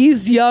 well,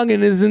 he's young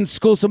and is in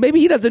school, so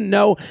maybe he doesn't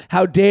know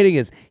how dating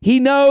is.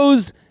 He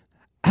knows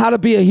how to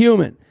be a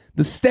human.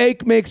 The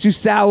steak makes you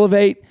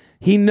salivate.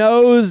 He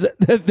knows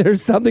that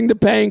there's something to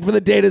paying for the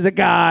date as a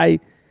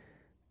guy.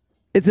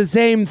 It's the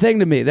same thing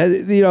to me.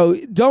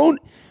 Don't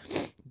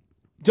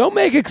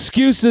make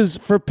excuses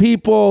for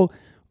people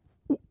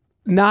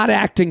not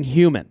acting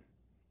human.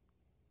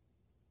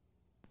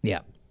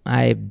 Yeah.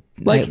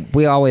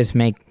 We always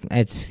make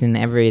it's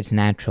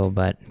natural,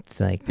 but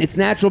it's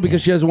natural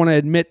because she doesn't want to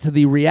admit to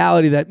the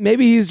reality that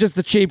maybe he's just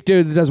a cheap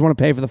dude that doesn't want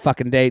to pay for the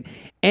fucking date.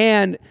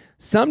 And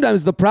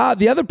sometimes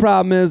the other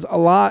problem is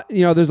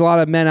there's a lot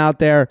of men out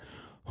there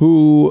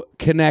who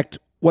connect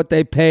what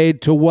they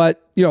paid to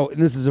what, and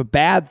this is a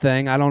bad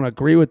thing. I don't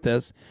agree with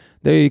this.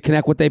 They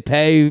connect what they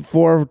pay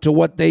for to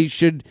what they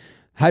should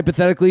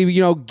hypothetically,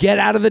 get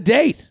out of the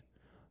date,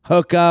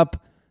 hook up,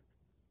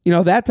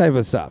 that type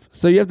of stuff.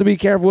 So you have to be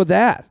careful with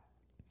that.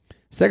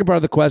 Second part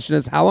of the question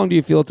is, how long do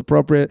you feel it's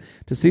appropriate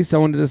to see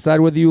someone to decide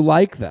whether you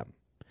like them?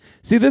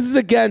 See, this is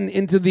again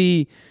into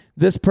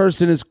this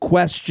person is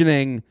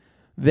questioning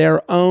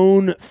their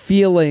own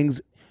feelings.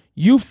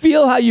 You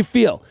feel how you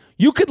feel.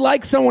 You could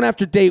like someone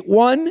after date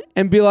 1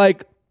 and be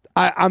like,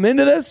 I'm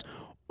into this.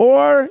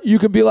 Or you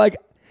could be like,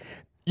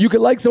 you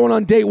could like someone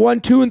on date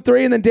 1, 2, and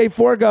 3, and then date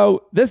 4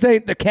 go, this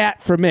ain't the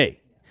cat for me.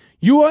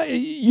 You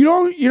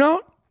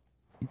don't.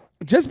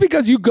 Just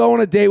because you go on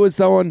a date with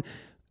someone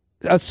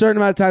a certain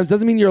amount of times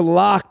doesn't mean you're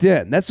locked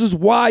in. That's just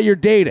why you're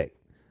dating,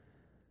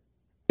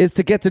 is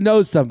to get to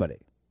know somebody.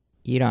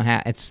 You don't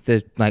have, it's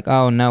like,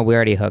 oh no, we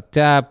already hooked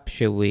up.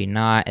 Should we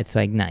not? It's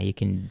like, no, you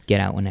can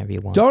get out whenever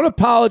you want. Don't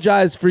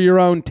apologize for your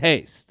own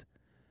taste.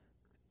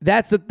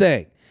 That's the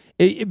thing.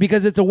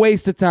 because it's a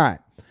waste of time.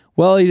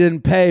 Well, he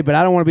didn't pay, but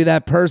I don't want to be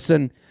that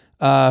person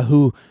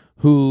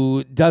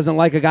who doesn't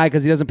like a guy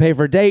because he doesn't pay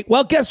for a date.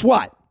 Well, guess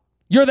what?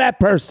 You're that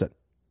person.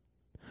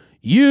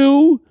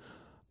 You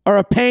are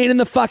a pain in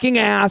the fucking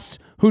ass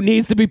who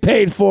needs to be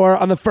paid for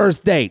on the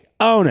first date.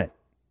 Own it.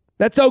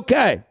 That's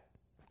okay.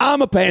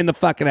 I'm a pain in the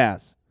fucking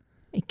ass.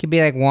 It could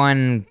be like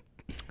one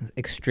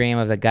extreme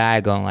of the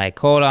guy going like,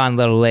 hold on,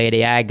 little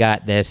lady, I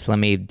got this. Let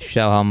me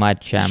show how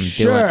much I'm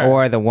doing.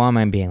 Or the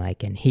woman being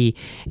like,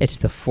 it's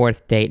the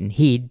fourth date and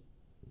he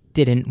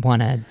didn't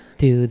want to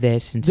do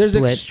this. And there's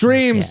split.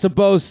 extremes to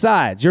both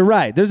sides. You're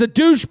right. There's a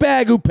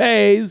douchebag who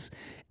pays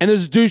and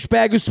there's a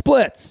douchebag who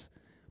splits.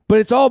 But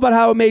it's all about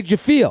how it made you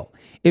feel.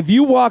 If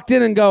you walked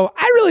in and go,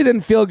 I really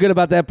didn't feel good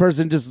about that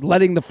person just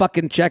letting the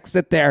fucking check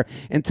sit there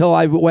until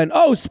I went,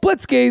 oh,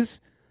 split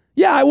skis.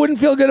 Yeah, I wouldn't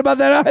feel good about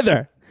that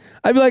either.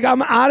 I'd be like,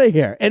 I'm out of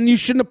here. And you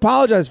shouldn't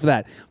apologize for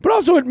that. But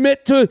also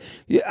admit to,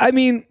 I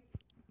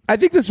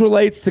think this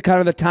relates to kind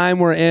of the time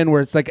we're in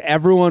where it's like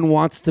everyone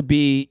wants to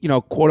be,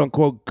 quote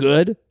unquote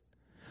good.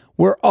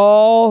 We're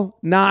all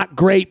not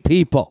great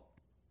people.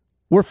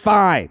 We're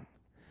fine.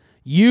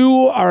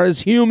 You are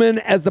as human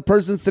as the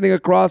person sitting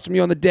across from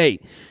you on the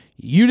date.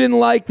 You didn't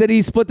like that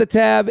he split the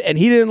tab, and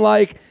he didn't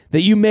like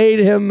that you made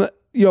him,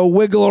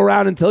 wiggle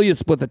around until you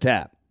split the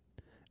tab.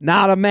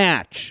 Not a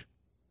match.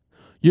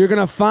 You're going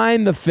to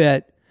find the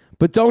fit,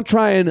 but don't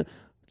try and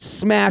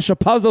smash a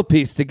puzzle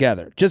piece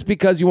together just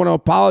because you want to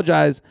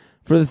apologize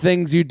for the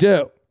things you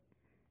do.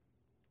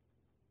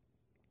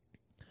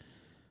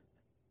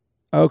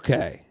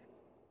 Okay.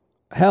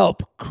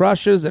 Help.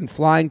 Crushes and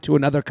flying to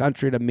another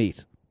country to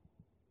meet.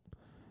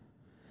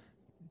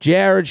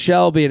 Jared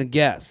Shelby and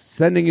guests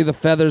sending you the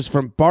feathers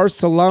from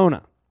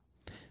Barcelona.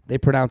 They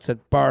pronounce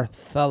it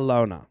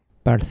Barcelona.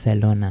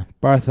 Barcelona.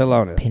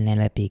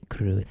 Penelope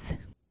Cruz.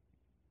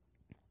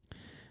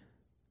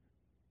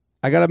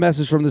 I got a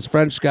message from this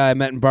French guy I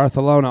met in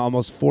Barcelona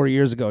almost 4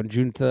 years ago in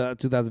June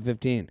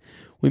 2015.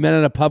 We met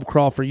at a pub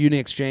crawl for uni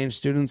exchange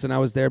students, and I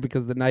was there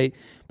because the night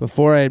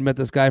before I had met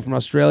this guy from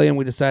Australia, and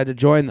we decided to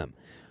join them.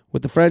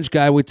 With the French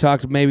guy, we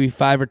talked maybe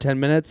 5 or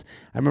 10 minutes.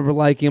 I remember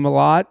liking him a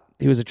lot.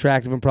 He was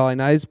attractive and probably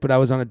nice, but I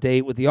was on a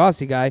date with the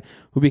Aussie guy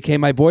who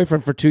became my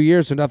boyfriend for 2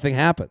 years, so nothing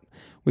happened.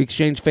 We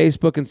exchanged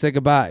Facebook and said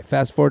goodbye.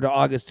 Fast forward to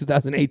August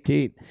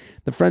 2018.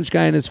 The French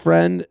guy and his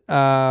friend,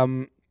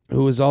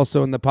 who was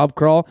also in the pub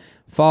crawl,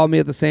 followed me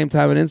at the same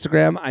time on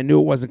Instagram. I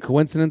knew it wasn't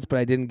coincidence, but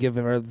I didn't give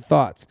him the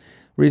thoughts.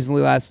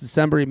 Recently, last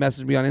December, he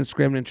messaged me on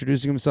Instagram and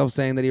introducing himself,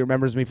 saying that he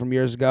remembers me from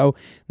years ago,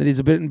 that he's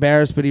a bit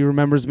embarrassed, but he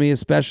remembers me,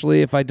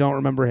 especially if I don't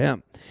remember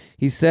him.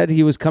 He said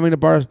he was coming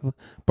to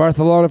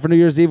Barcelona for New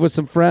Year's Eve with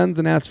some friends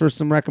and asked for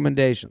some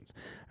recommendations.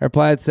 I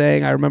replied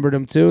saying I remembered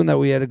him too and that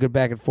we had a good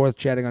back and forth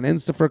chatting on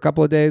Insta for a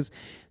couple of days.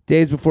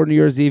 Days before New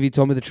Year's Eve, he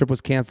told me the trip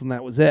was canceled and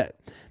that was it.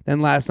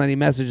 Then last night he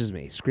messages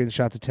me,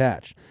 screenshots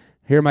attached.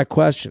 Here my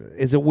question.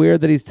 Is it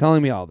weird that he's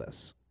telling me all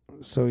this?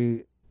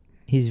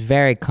 He's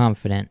very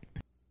confident.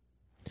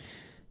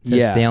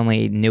 Since they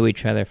only knew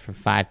each other for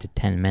 5 to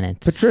 10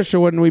 minutes. Patricia,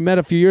 when we met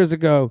a few years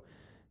ago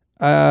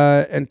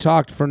and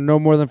talked for no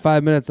more than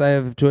 5 minutes, I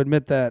have to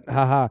admit that,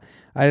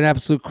 I had an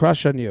absolute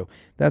crush on you.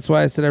 That's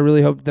why I said I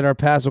really hope that our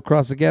paths will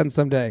cross again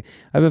someday.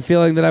 I have a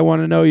feeling that I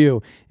want to know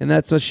you, and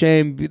that's a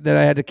shame that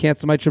I had to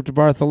cancel my trip to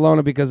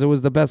Barcelona because it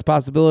was the best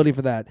possibility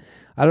for that.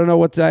 I don't know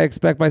what I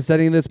expect by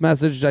sending this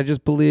message. I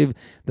just believe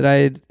that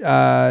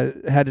I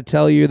had to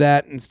tell you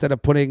that instead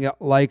of putting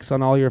likes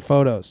on all your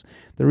photos.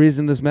 The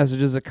reason this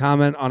message is a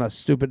comment on a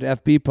stupid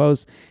FB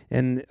post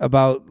and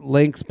about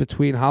links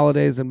between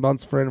holidays and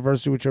months for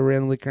anniversary, which I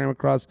randomly came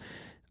across.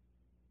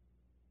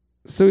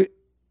 So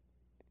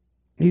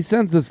he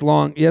sends this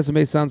long. Yes, it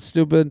may sound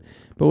stupid,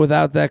 but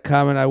without that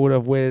comment, I would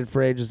have waited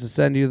for ages to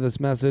send you this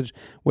message,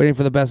 waiting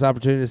for the best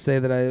opportunity to say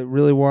that I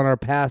really want our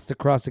paths to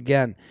cross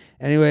again.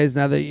 Anyways,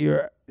 now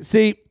that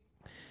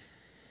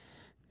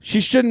she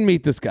shouldn't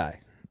meet this guy,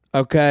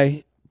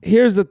 okay?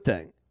 Here's the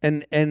thing,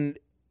 and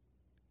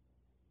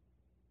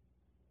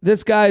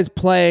this guy is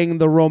playing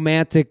the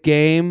romantic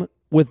game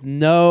with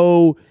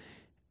no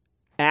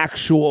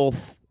actual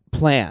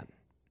plan.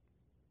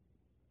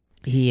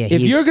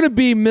 If you're going to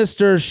be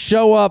Mr.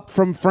 Show Up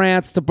from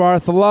France to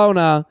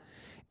Barcelona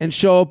and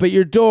show up at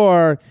your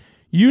door,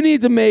 you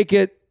need to make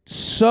it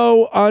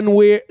so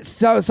unweird,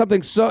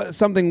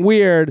 something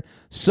weird,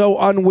 so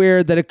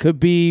unweird that it could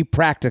be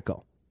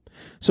practical.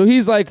 So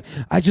he's like,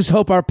 I just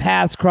hope our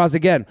paths cross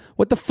again.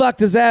 What the fuck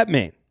does that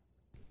mean?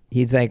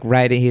 He's like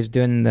he's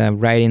doing the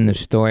writing the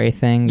story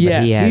thing. But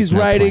yes, he's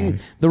writing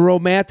the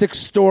romantic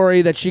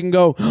story that she can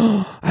go,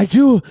 oh, I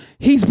do.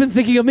 He's been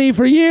thinking of me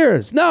for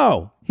years.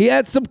 No, he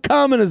had some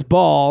cum in his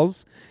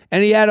balls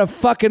and he had a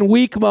fucking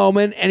weak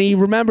moment and he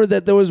remembered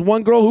that there was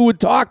one girl who would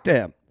talk to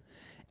him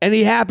and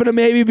he happened to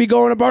maybe be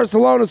going to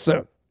Barcelona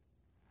soon.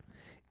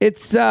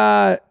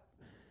 But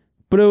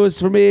it was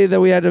for me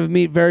that we had to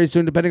meet very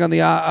soon, depending on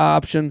the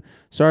option.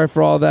 Sorry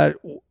for all that.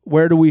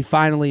 Where do we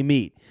finally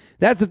meet?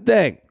 That's the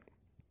thing.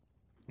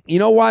 You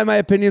know why my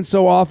opinion's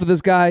so off of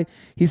this guy?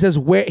 He says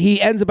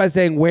he ends it by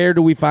saying, where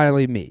do we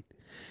finally meet?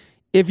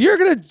 if you're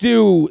going to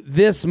do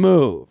this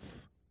move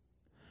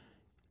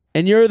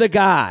and you're the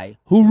guy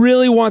who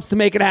really wants to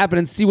make it happen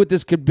and see what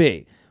this could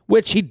be,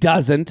 which he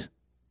doesn't.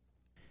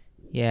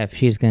 Yeah, if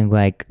she's going to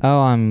like,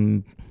 oh,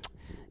 I'm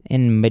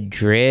in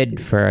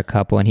Madrid for a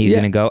couple, and he's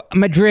going to go,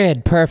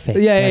 Madrid, perfect.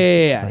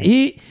 Yeah.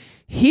 He,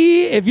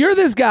 if you're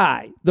this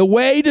guy, the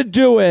way to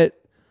do it,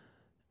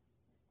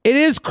 it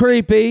is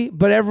creepy,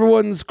 but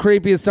everyone's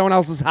creepy as someone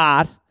else is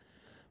hot.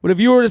 But if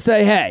you were to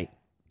say, hey,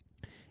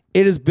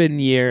 it has been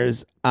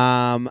years,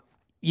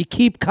 you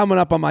keep coming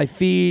up on my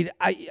feed.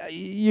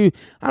 I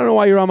don't know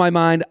why you're on my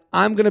mind.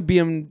 I'm going to be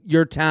in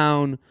your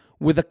town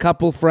with a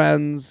couple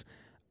friends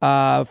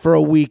for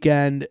a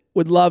weekend.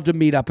 Would love to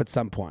meet up at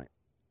some point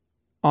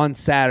on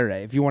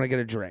Saturday if you want to get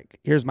a drink.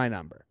 Here's my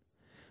number.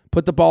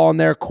 Put the ball in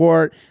their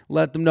court.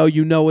 Let them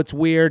know it's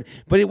weird.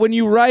 But when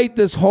you write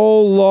this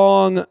whole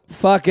long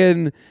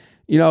fucking,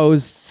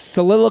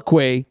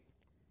 soliloquy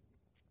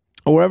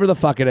or whatever the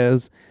fuck it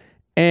is,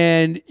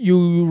 and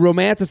you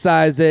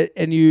romanticize it,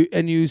 and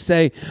you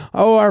say,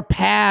 oh, our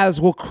paths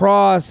will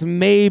cross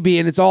maybe,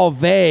 and it's all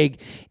vague,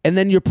 and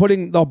then you're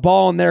putting the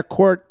ball in their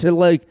court to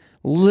like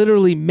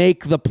literally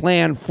make the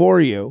plan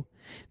for you.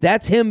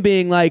 That's him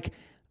being like,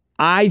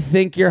 I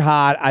think you're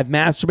hot. I've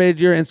masturbated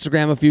to your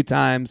Instagram a few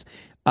times.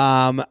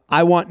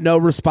 I want no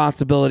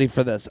responsibility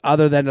for this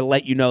other than to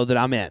let you know that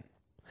I'm in.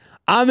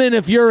 I'm in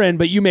if you're in,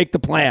 but you make the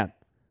plan.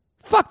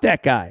 Fuck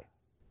that guy.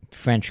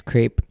 French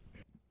creep.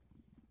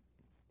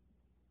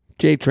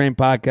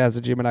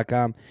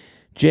 JTrainPodcast@gmail.com.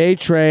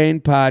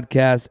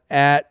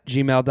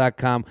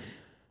 JTrainPodcast@gmail.com.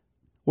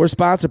 We're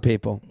sponsored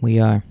people. We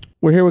are.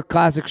 We're here with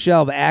Classic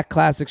Shelby at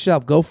Classic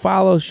Shelby. Go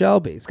follow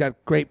Shelby. He's got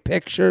great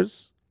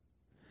pictures.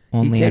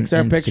 He takes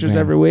our pictures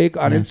every week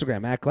on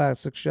Instagram at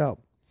Classic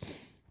Shelby.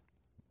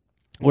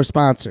 We're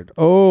sponsored.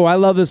 Oh, I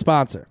love this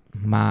sponsor.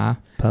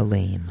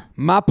 Mapalim.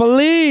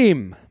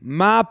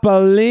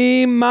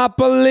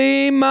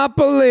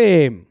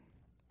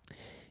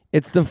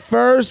 It's the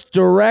first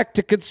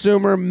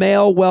direct-to-consumer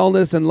male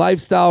wellness and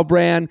lifestyle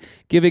brand,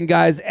 giving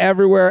guys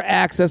everywhere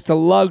access to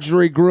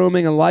luxury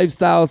grooming and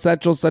lifestyle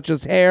essentials such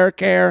as hair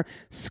care,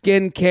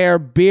 skin care,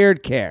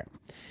 beard care.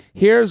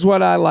 Here's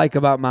what I like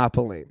about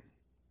Mapalim.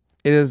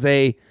 It is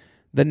the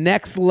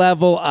next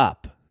level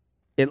up.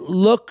 It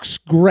looks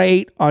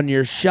great on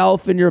your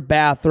shelf in your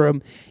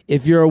bathroom.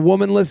 If you're a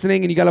woman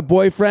listening and you got a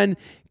boyfriend,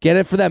 get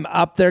it for them.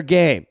 Up their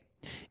game.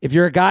 If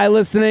you're a guy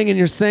listening and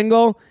you're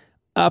single,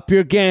 up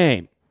your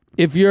game.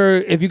 If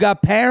you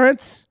got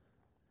parents,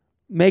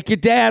 make your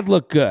dad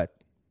look good.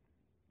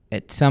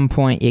 At some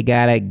point, you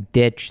gotta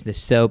ditch the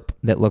soap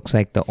that looks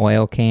like the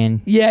oil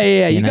can.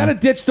 Yeah. You gotta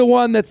ditch the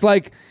one that's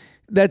like,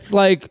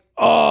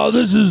 oh,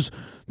 this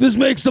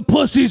makes the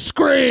pussy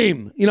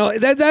scream.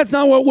 That's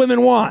not what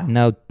women want.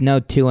 No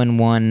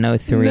 2-in-1, no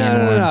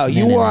 3-in-1. No.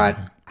 You want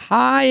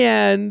high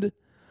end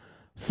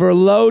for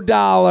low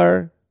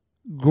dollar,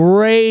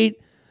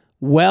 great,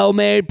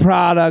 well-made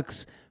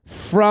products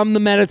from the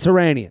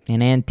Mediterranean.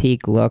 An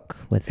antique look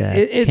with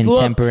a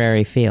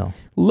contemporary feel.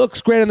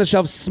 Looks great on the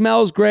shelf.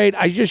 Smells great.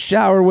 I just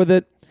showered with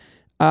it.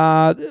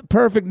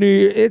 Perfect New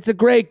Year. It's a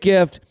great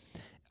gift.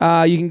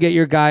 You can get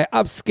your guy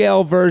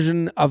upscale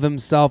version of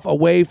himself, a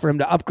way for him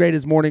to upgrade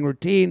his morning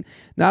routine,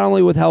 not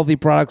only with healthy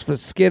products for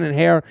skin and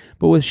hair,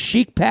 but with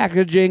chic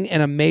packaging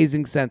and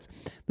amazing scents.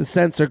 The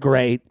scents are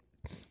great.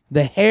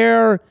 The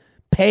hair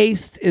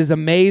paste is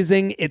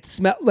amazing. It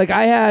smells like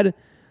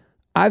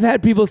I've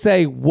had people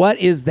say, what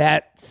is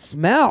that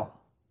smell?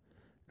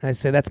 And I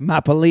say, that's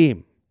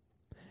Mapalim.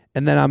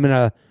 And then I'm in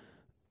a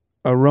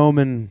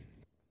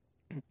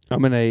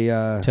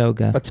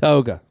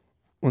toga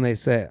when they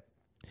say it.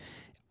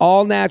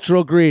 All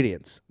natural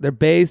ingredients. They're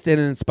based in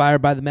and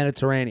inspired by the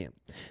Mediterranean.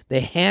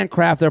 They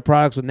handcraft their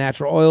products with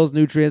natural oils,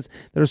 nutrients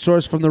that are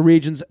sourced from the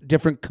region's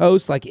different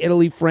coasts like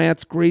Italy,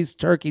 France, Greece,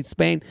 Turkey,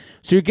 Spain.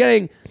 So you're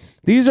getting,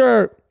 these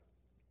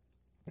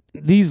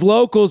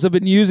locals have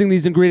been using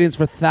these ingredients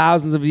for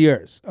thousands of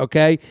years,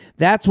 okay?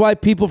 That's why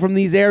people from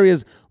these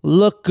areas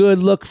look good,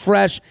 look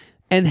fresh,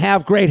 and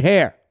have great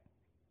hair.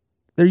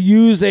 They're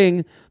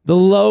using the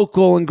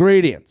local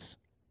ingredients.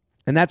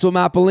 And that's what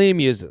Mapalim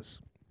uses.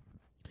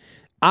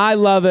 I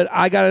love it.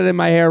 I got it in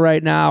my hair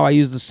right now. I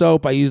use the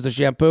soap. I use the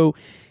shampoo.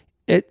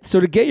 So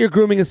to get your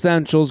grooming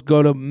essentials,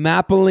 go to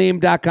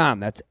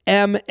Mapalim.com. That's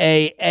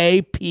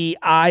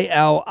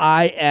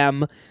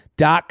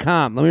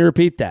MAAPILIM.com. Let me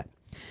repeat that.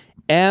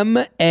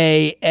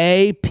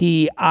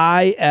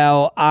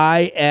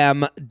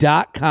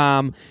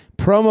 MAAPILIM.com.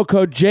 Promo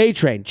code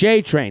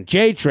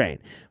JTRAIN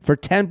for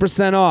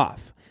 10%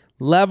 off.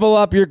 Level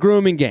up your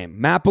grooming game.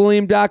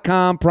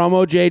 Mapalim.com.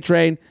 Promo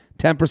JTRAIN,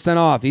 10%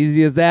 off.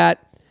 Easy as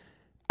that.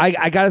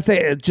 I gotta say,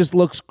 it just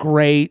looks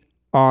great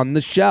on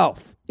the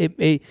shelf.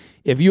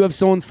 If you have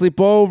someone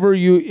sleep over,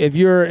 if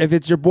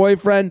it's your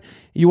boyfriend,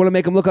 you want to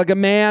make him look like a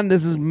man.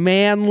 This is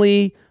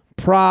manly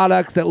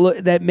products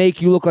that make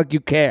you look like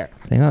you care.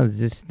 It's like, oh,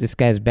 this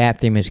guy's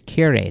bathroom is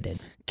curated.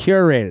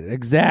 Curated,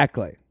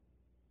 exactly.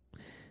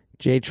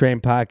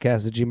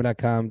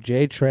 JTrainPodcast@gmail.com.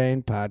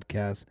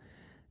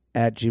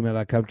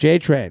 JTrainPodcast@gmail.com.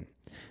 JTrain.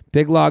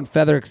 Big long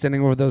feather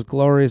extending over those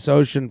glorious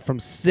ocean from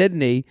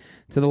Sydney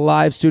to the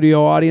live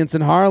studio audience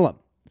in Harlem.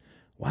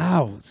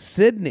 Wow,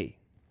 Sydney.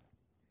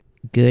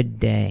 Good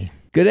day.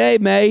 Good day,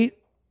 mate.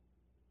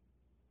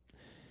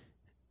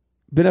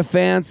 Been a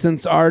fan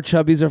since our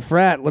chubbies are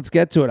frat. Let's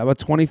get to it. I'm a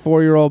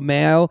 24-year-old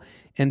male,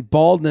 and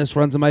baldness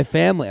runs in my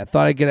family. I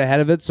thought I'd get ahead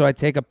of it, so I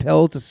take a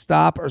pill to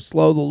stop or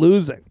slow the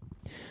losing.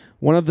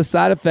 One of the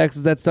side effects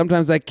is that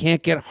sometimes I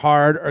can't get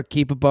hard or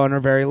keep a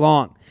boner very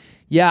long.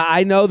 Yeah,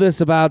 I know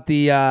this about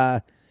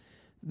the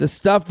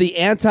stuff, the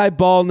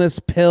anti-baldness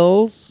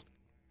pills.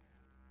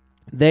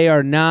 They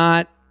are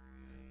not.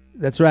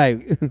 That's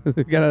right.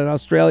 Got an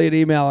Australian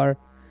emailer.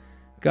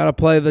 Got to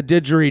play the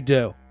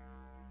didgeridoo.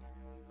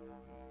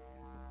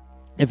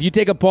 If you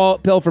take a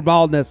pill for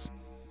baldness,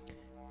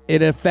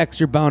 it affects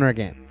your boner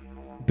game.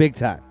 Big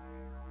time.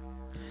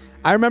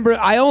 I remember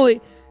I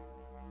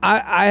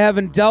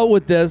haven't dealt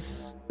with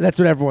this. That's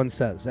what everyone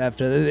says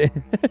after.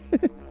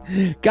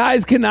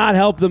 Guys cannot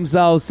help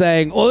themselves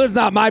saying, well, it's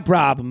not my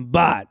problem,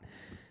 but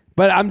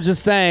I'm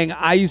just saying,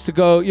 I used to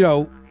go,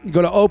 you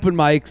go to open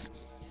mics.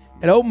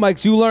 At open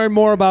mics, you learn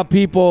more about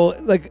people.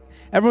 Like,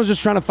 everyone's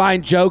just trying to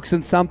find jokes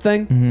in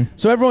something. Mm-hmm.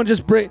 So everyone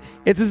just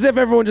it's as if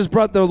everyone just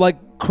brought their, like,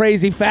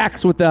 crazy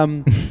facts with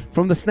them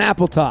from the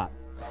Snapple top.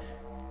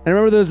 And I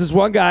remember there was this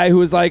one guy who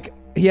was like,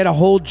 he had a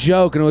whole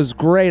joke, and it was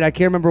great. I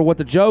can't remember what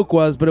the joke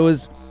was, but it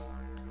was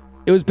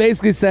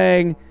basically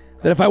saying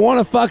that if I want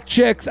to fuck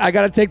chicks, I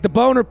got to take the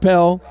boner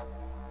pill.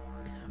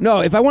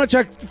 No, if I want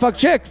to fuck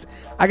chicks,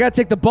 I got to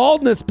take the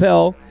baldness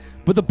pill,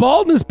 but the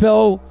baldness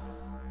pill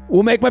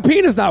will make my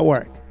penis not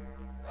work.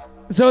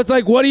 So it's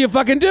like, what do you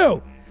fucking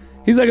do?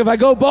 He's like, if I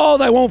go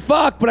bald, I won't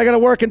fuck, but I got to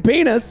work in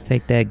penis. It's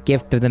like the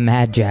gift of the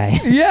Magi.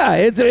 Yeah,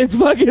 it's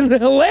fucking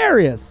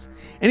hilarious.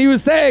 And he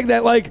was saying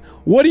that, like,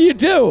 what do you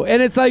do?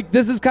 And it's like,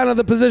 this is kind of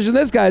the position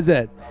this guy's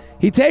in.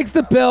 He takes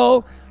the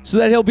pill so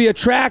that he'll be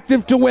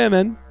attractive to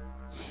women,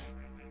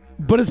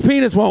 but his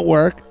penis won't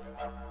work.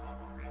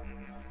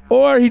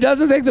 Or he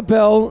doesn't take the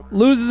pill,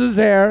 loses his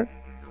hair.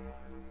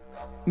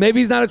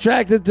 Maybe he's not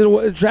attractive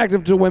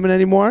to women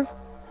anymore,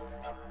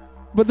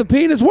 but the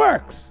penis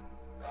works.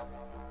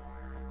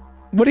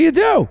 What do you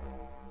do?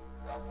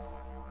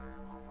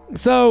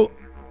 So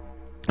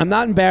I'm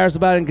not embarrassed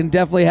about it and can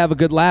definitely have a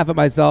good laugh at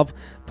myself.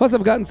 Plus,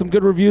 I've gotten some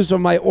good reviews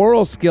on my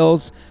oral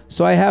skills,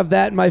 so I have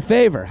that in my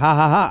favor. Ha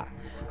ha ha.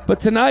 But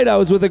tonight I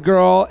was with a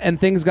girl and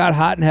things got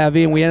hot and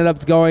heavy, and we ended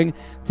up going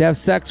to have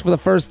sex for the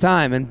first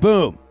time, and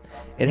boom,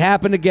 it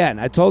happened again.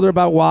 I told her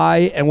about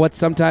why and what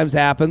sometimes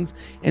happens,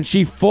 and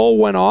she full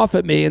went off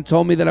at me and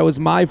told me that it was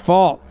my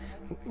fault,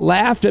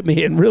 laughed at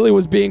me, and really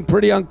was being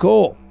pretty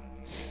uncool.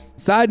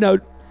 Side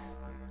note,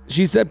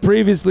 she said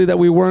previously that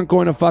we weren't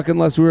going to fuck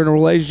unless we were in a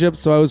relationship,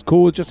 so I was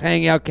cool with just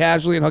hanging out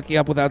casually and hooking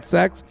up without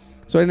sex,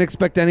 so I didn't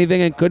expect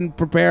anything and couldn't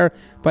prepare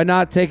by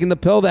not taking the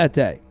pill that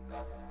day.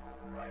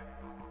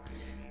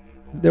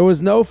 There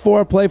was no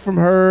foreplay from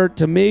her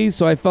to me,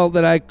 so I felt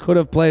that could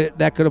have played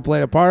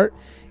a part,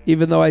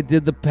 even though I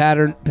did the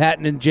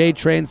Patton and J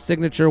Train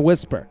signature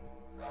whisper.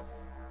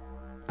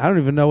 I don't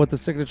even know what the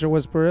signature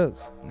whisper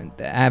is.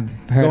 I've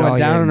heard going all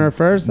down on her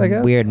first, I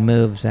guess. Weird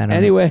moves. I don't know.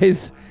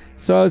 Anyways,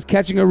 so I was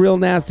catching a real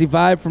nasty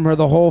vibe from her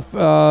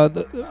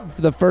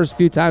the first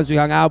few times we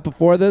hung out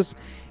before this.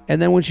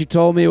 And then when she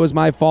told me it was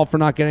my fault for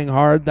not getting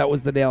hard, that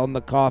was the nail in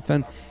the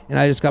coffin. And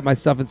I just got my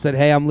stuff and said,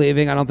 hey, I'm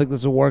leaving. I don't think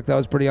this will work. That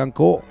was pretty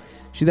uncool.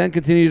 She then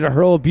continued to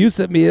hurl abuse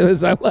at me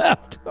as I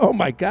left. Oh,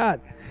 my God.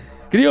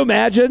 Can you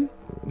imagine?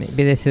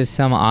 Maybe this is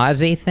some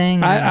Aussie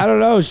thing? I don't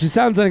know. She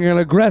sounds like an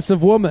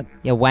aggressive woman.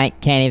 Your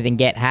wank can't even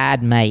get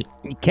hard, mate.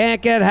 You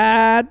can't get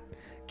hard.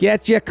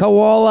 Get your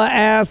koala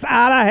ass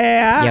out of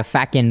here. You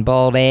fucking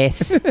bald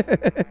ass.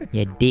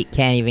 Your dick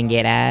can't even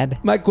get hard.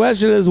 My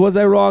question is, was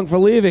I wrong for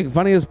leaving?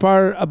 Funniest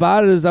part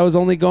about it is I was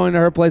only going to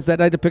her place that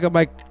night to pick up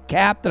my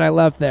cap that I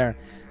left there.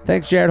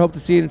 Thanks, Jared. Hope to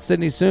see you in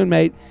Sydney soon,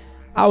 mate.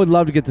 I would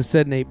love to get to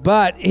Sydney.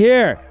 But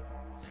here's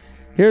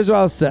what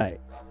I'll say.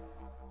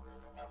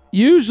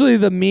 Usually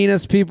the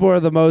meanest people are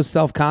the most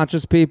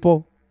self-conscious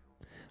people.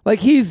 Like,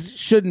 he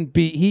shouldn't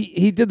be.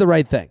 He did the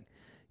right thing.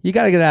 You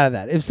got to get out of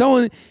that.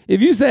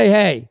 If you say,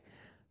 hey,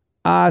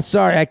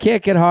 sorry, I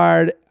can't get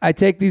hard. I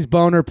take these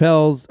boner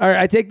pills, or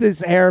I take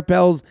these hair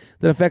pills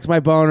that affects my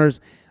boners,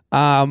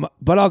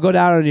 but I'll go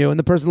down on you. And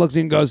the person looks at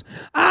you and goes,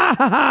 ah,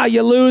 ha, ha,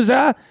 you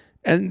loser.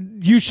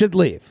 And you should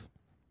leave.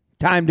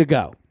 Time to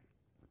go.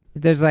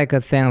 There's like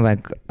a thing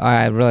like,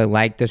 I really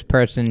like this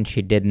person.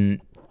 She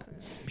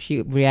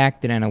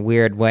reacted in a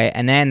weird way.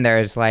 And then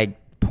there's like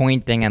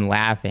pointing and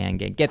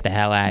laughing and get the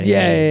hell out of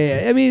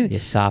here. Yeah. I mean, you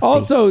softie.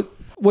 Also,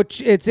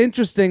 it's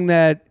interesting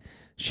that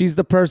she's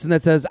the person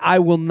that says, I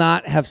will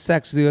not have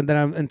sex with you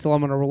until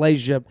I'm in a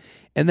relationship,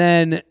 and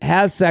then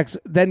has sex,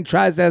 then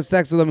tries to have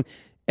sex with them.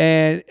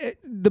 And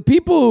the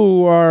people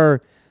who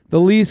are the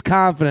least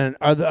confident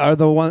are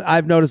the ones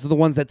I've noticed are the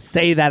ones that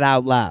say that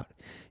out loud.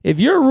 If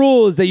your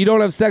rule is that you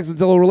don't have sex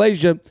until a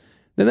relationship,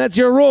 then that's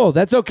your rule.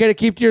 That's okay to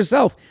keep to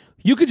yourself.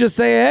 You could just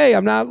say, hey,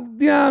 I'm not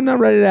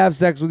ready to have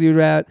sex with you,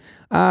 Rat.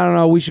 I don't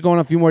know. We should go on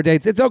a few more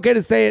dates. It's okay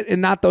to say it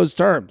in not those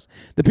terms.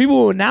 The people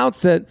who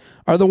announce it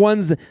are the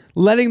ones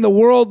letting the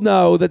world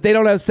know that they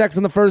don't have sex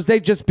on the first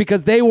date just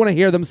because they want to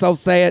hear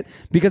themselves say it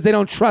because they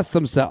don't trust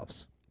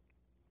themselves.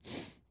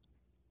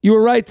 You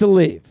were right to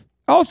leave.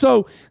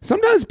 Also,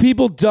 sometimes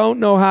people don't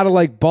know how to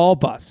like ball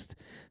bust.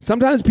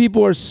 Sometimes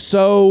people are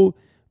so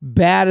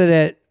bad at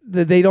it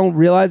that they don't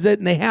realize it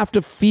and they have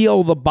to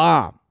feel the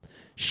bomb.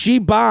 She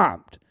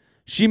bombed.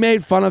 She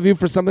made fun of you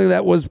for something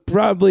that was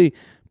probably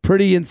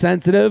pretty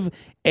insensitive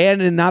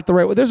and in not the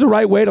right way. There's a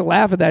right way to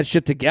laugh at that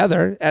shit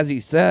together, as he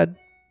said.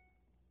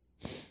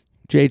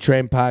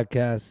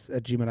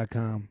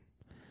 JTrainPodcast@gmail.com.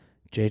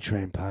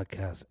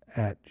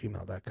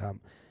 JTrainPodcast@gmail.com.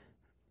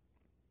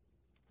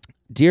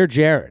 Dear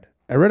Jared,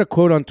 I read a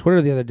quote on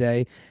Twitter the other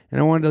day, and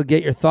I wanted to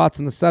get your thoughts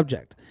on the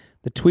subject.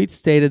 The tweet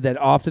stated that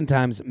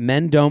oftentimes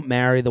men don't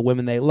marry the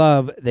women they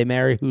love, they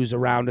marry who's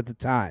around at the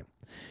time.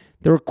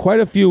 There were quite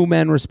a few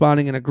men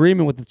responding in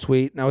agreement with the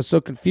tweet, and I was so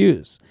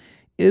confused.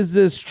 Is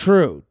this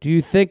true? Do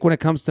you think when it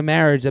comes to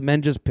marriage that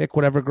men just pick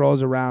whatever girl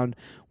is around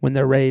when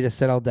they're ready to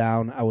settle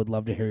down? I would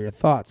love to hear your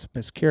thoughts.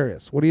 Miss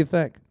Curious, what do you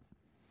think?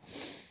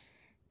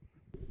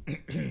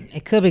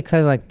 It could be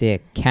because like the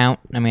account.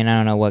 I mean, I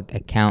don't know what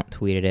account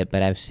tweeted it,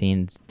 but I've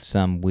seen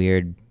some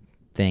weird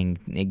thing.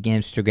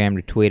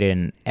 Instagram retweeted,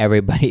 and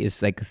everybody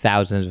is like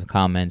thousands of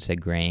comments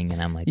agreeing, and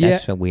I'm like,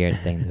 that's a weird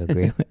thing to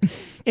agree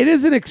with. It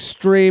is an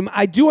extreme.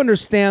 I do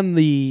understand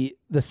the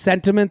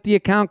sentiment the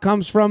account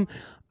comes from.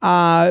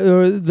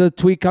 Or the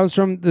tweet comes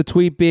from, the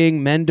tweet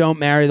being men don't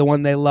marry the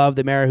one they love,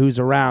 they marry who's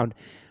around.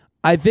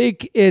 I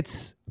think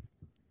there's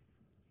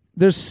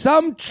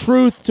some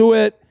truth to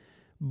it,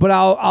 but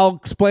I'll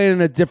explain it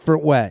in a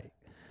different way.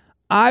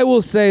 I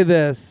will say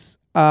this.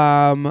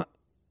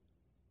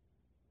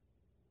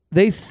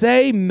 They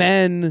say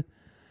men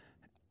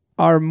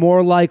are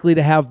more likely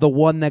to have the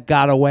one that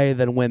got away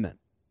than women.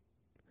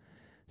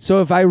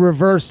 So if I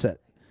reverse it,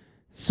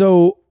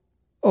 so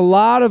a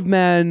lot of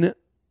men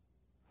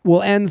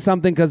will end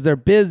something because they're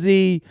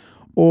busy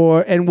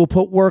and will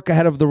put work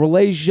ahead of the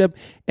relationship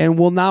and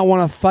will not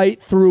want to fight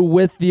through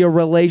with the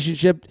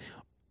relationship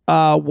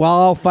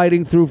while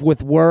fighting through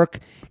with work.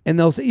 And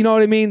they'll say, you know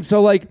what I mean?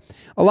 So like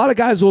a lot of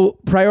guys will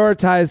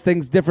prioritize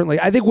things differently.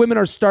 I think women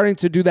are starting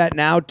to do that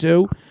now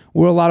too,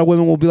 where a lot of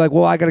women will be like,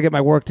 well, I got to get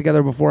my work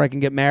together before I can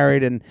get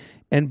married.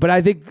 But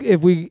I think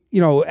if we,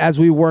 as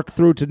we work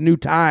through to new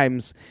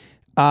times,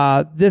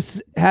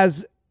 this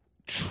has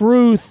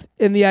truth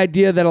in the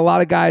idea that a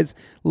lot of guys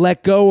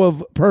let go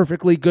of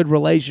perfectly good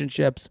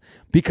relationships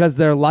because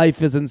their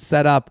life isn't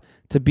set up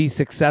to be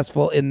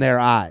successful in their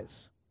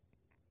eyes.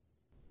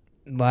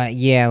 But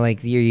yeah,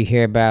 like you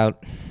hear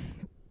about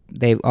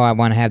I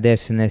want to have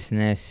this and this and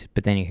this,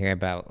 but then you hear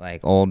about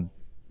like old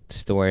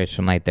stories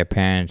from like their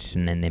parents,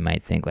 and then they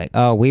might think like,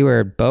 oh, we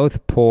were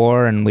both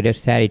poor and we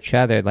just had each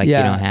other. Like you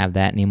don't have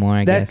that anymore,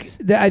 I guess.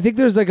 I think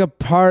there's like a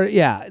part,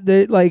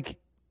 like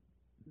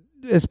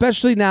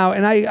especially now,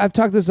 and I've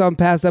talked this on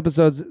past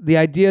episodes, the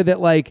idea that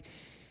like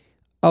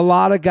a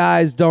lot of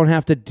guys don't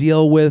have to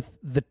deal with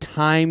the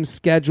time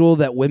schedule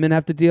that women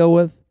have to deal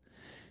with,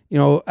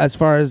 as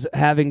far as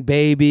having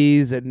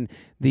babies and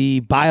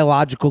the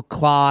biological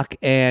clock.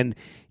 And,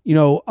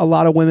 a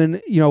lot of women,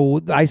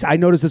 I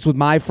notice this with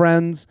my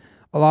friends.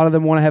 A lot of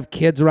them want to have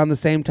kids around the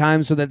same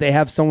time so that they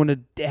have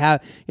someone to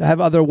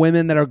have other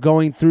women that are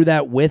going through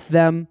that with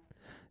them.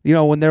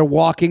 When they're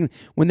walking,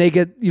 when they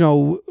get,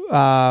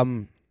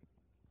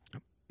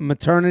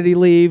 maternity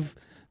leave,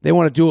 they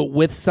want to do it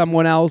with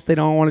someone else. They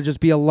don't want to just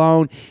be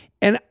alone.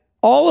 And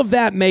all of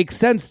that makes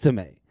sense to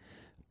me.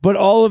 But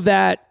all of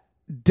that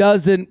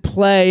doesn't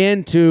play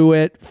into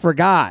it for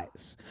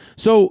guys.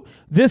 So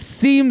this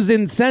seems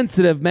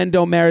insensitive. Men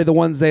don't marry the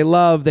ones they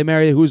love. They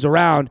marry who's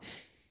around.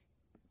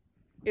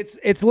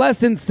 It's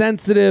less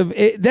insensitive.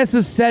 This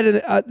is said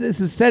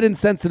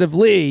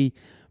insensitively,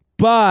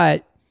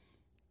 but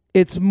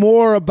it's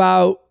more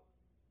about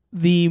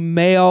the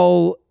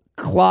male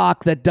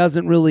clock that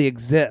doesn't really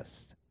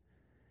exist.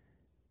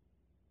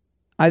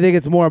 I think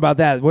it's more about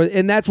that.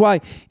 And that's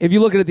why if you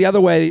look at it the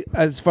other way,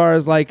 as far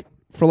as like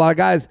for a lot of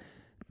guys,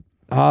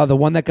 the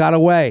one that got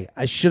away,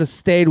 I should have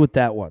stayed with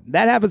that one.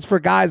 That happens for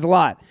guys a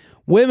lot.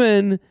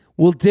 Women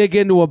will dig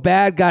into a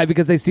bad guy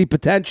because they see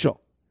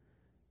potential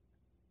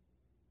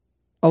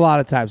a lot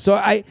of times.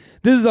 So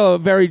this is a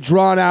very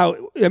drawn out,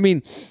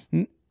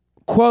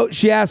 quote.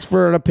 She asked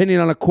for an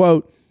opinion on a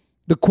quote.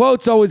 The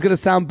quote's always going to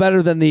sound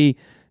better than the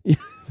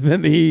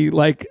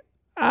like,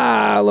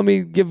 let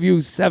me give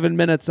you 7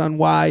 minutes on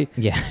why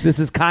this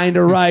is kind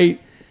of right.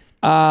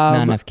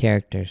 Not enough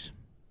characters.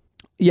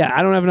 Yeah,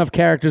 I don't have enough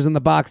characters in the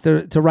box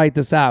to write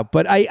this out.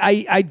 But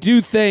I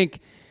do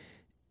think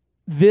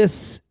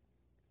this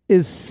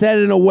is said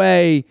in a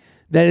way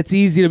that it's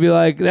easy to be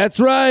like, that's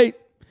right,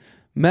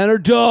 men are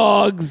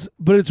dogs.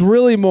 But it's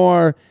really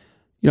more,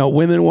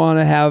 women want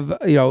to have,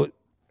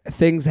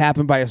 things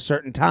happen by a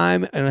certain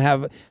time and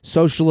have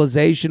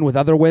socialization with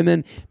other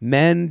women.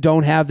 Men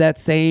don't have that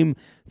same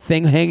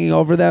thing hanging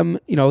over them.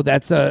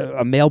 That's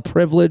a male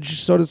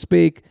privilege, so to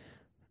speak.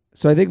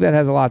 So I think that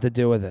has a lot to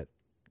do with it.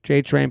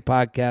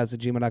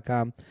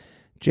 jtrainpodcast@gmail.com.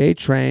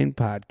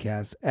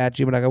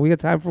 jtrainpodcast@gmail.com. We got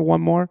time for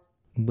one more?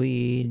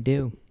 We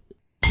do.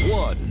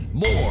 One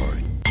more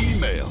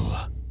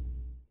email.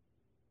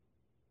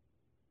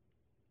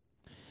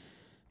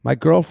 My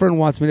girlfriend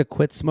wants me to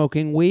quit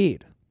smoking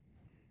weed.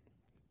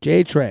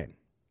 J-Train.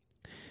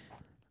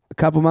 A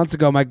couple months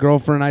ago, my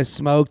girlfriend and I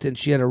smoked, and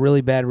she had a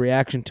really bad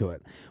reaction to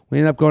it. We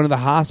ended up going to the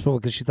hospital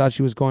because she thought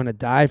she was going to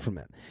die from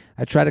it.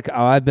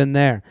 I've been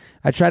there.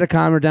 I tried to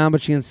calm her down,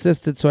 but she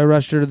insisted, so I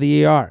rushed her to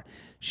the ER.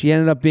 She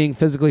ended up being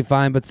physically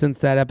fine, but since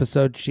that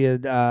episode, she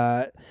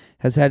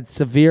has had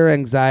severe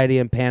anxiety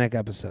and panic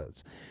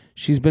episodes.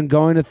 She's been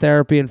going to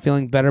therapy and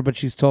feeling better, but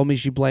she's told me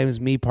she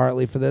blames me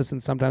partly for this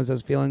and sometimes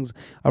has feelings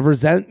of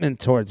resentment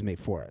towards me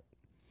for it.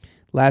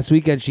 Last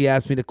weekend, she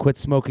asked me to quit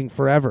smoking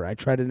forever. I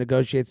tried to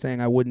negotiate, saying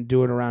I wouldn't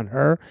do it around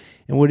her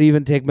and would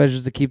even take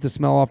measures to keep the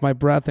smell off my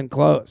breath and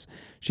clothes.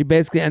 She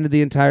basically ended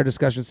the entire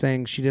discussion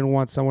saying she didn't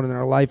want someone in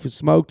her life who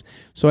smoked,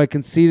 so I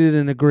conceded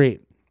and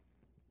agreed.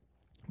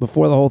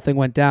 Before the whole thing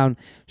went down,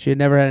 she had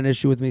never had an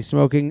issue with me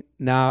smoking.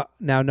 Now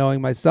knowing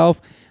myself,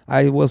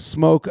 I will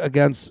smoke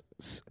against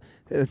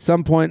at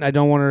some point. I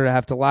don't want her to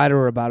have to lie to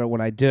her about it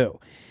when I do.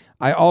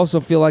 I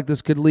also feel like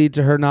this could lead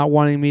to her not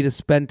wanting me to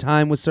spend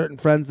time with certain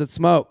friends that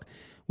smoke,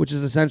 which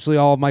is essentially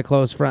all of my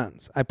close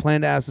friends. I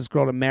plan to ask this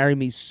girl to marry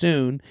me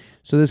soon,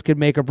 so this could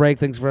make or break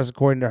things for us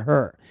according to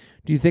her.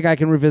 Do you think I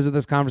can revisit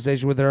this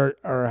conversation with her,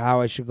 or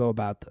how I should go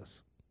about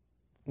this?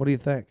 What do you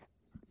think?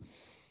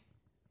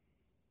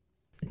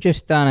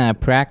 Just on a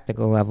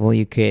practical level,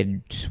 you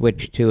could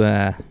switch to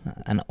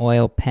an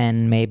oil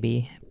pen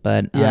maybe,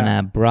 but on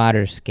a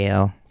broader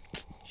scale,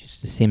 it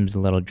just seems a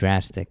little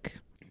drastic.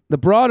 The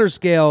broader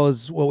scale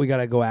is what we got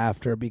to go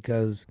after,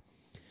 because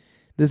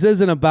this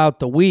isn't about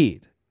the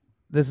weed.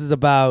 This is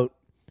about,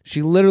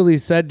 she literally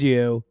said to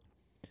you,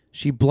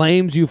 she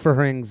blames you for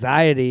her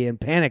anxiety and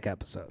panic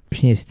episodes.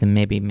 She needs to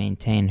maybe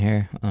maintain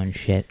her own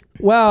shit.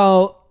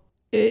 Well,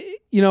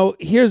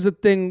 here's the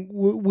thing.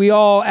 We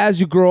all, as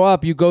you grow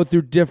up, you go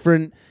through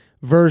different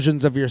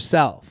versions of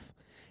yourself.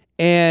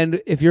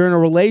 And if you're in a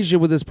relationship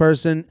with this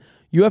person,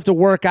 you have to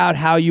work out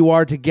how you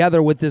are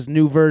together with this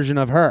new version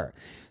of her.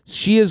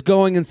 She is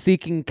going and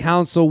seeking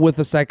counsel with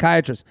a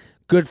psychiatrist.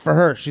 Good for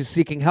her. She's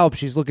seeking help.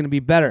 She's looking to be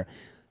better.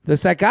 The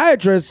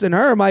psychiatrist in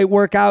her might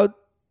work out,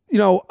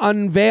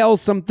 unveil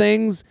some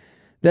things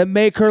that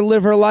make her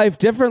live her life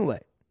differently.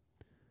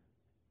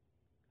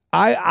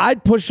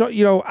 I'd push,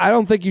 I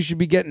don't think you should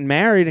be getting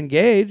married,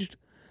 engaged.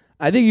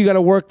 I think you got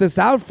to work this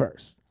out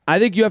first. I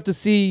think you have to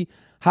see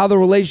how the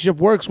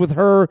relationship works with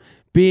her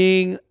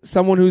being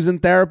someone who's in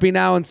therapy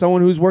now and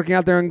someone who's working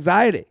out their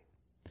anxiety.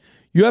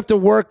 You have to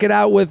work it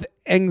out with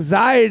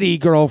anxiety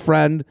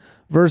girlfriend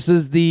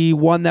versus the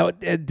one that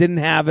didn't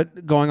have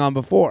it going on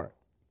before.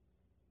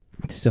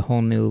 It's a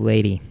whole new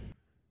lady.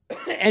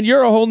 And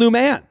you're a whole new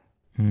man.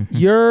 Mm-hmm.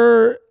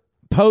 You're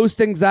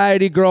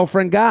post-anxiety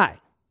girlfriend guy.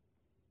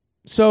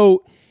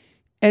 So,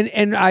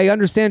 and I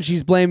understand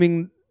she's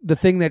blaming the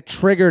thing that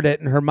triggered it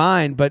in her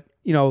mind, but,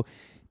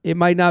 it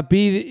might not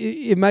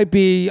be, it might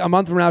be a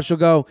month from now she'll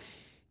go,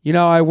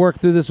 I worked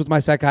through this with my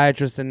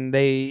psychiatrist and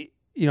they,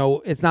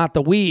 it's not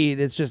the weed,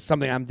 it's just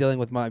something I'm dealing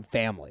with my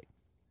family.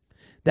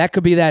 That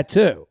could be that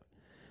too.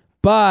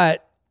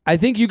 But I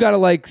think you got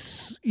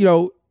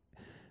to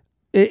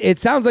it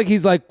sounds like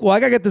he's like, well, I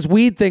got to get this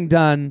weed thing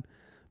done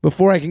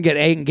before I can get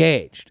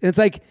engaged. And it's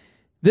like,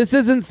 this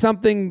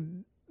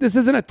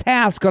isn't a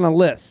task on a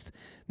list.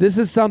 This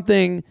is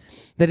something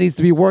that needs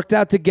to be worked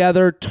out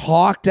together,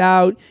 talked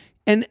out.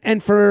 And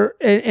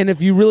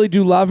if you really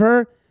do love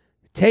her,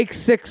 take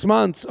 6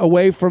 months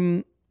away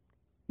from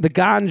the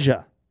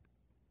ganja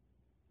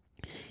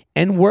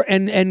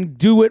and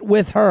do it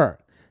with her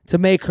to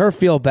make her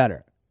feel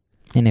better.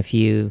 And if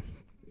you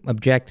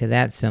object to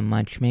that so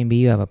much, maybe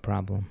you have a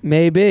problem.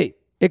 Maybe.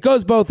 It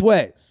goes both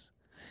ways.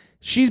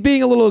 She's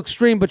being a little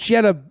extreme, but she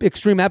had an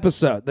extreme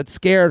episode that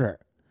scared her.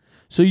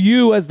 So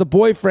you, as the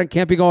boyfriend,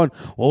 can't be going,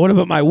 well, what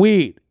about my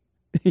weed?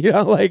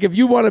 If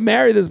you want to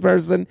marry this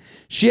person,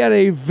 she had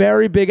a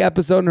very big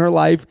episode in her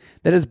life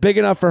that is big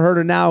enough for her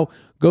to now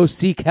go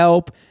seek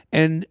help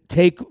and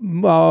take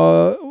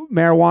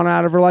marijuana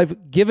out of her life.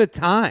 Give it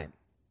time.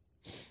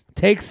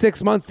 Take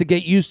 6 months to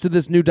get used to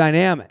this new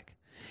dynamic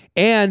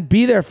and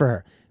be there for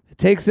her. It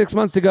takes 6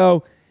 months to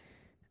go,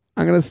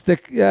 I'm going to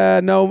stick,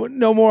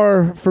 no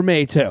more for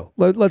me too.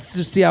 Let's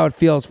just see how it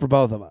feels for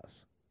both of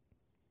us.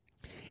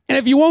 And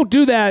if you won't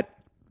do that,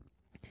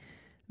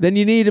 then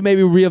you need to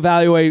maybe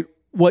reevaluate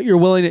what you're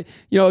willing to,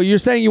 you're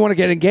saying you want to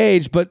get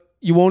engaged, but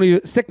you won't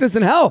even, sickness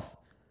and health.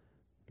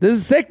 This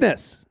is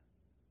sickness.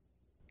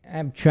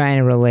 I'm trying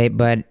to relate,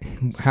 but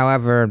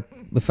however,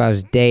 if I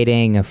was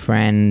dating a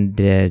friend,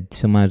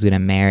 someone I was going to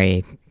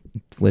marry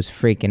was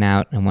freaking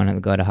out and wanted to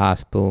go to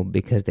hospital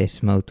because they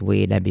smoked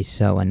weed, I'd be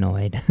so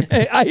annoyed.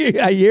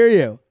 I hear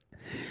you.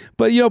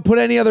 But, put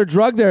any other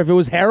drug there. If it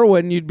was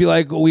heroin, you'd be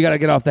like, well, we got to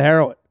get off the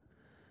heroin.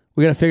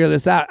 We got to figure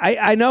this out.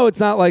 I know it's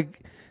not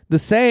like the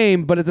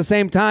same, but at the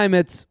same time,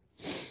 it's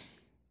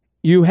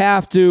you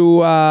have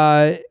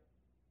to.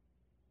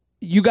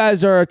 You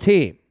guys are a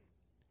team,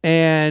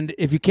 and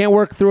if you can't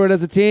work through it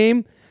as a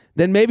team,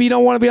 then maybe you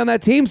don't want to be on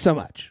that team so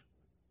much.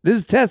 This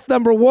is test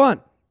number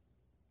 1.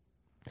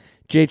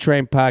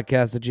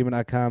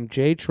 JTrainPodcast@gmail.com.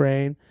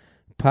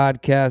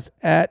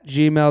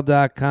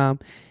 JTrainPodcast@gmail.com.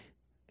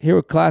 Here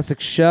with Classic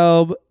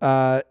Shelb,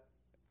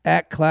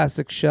 at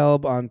Classic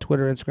Shelb on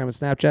Twitter, Instagram, and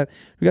Snapchat.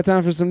 We got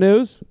time for some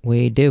news?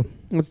 We do.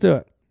 Let's do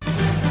it.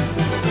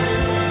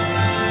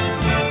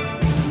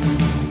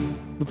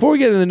 Before we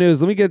get into the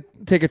news, let me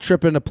take a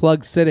trip into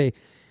Plug City.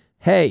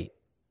 Hey,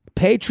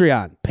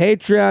 Patreon.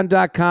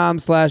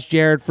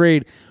 Patreon.com/Jared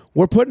Freed.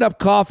 We're putting up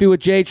Coffee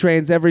with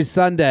J-Trains every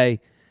Sunday,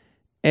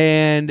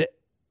 and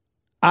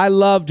I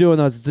love doing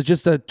those. It's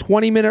just a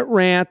 20-minute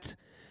rant,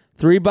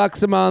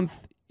 $3 a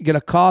month. You get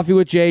a Coffee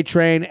with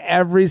J-Train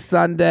every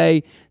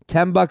Sunday,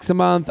 $10 a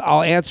month.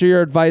 I'll answer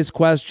your advice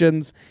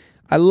questions.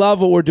 I love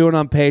what we're doing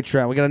on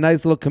Patreon. We got a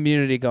nice little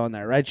community going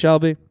there, right,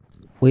 Shelby?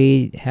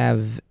 We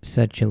have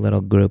such a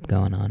little group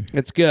going on.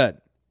 It's good.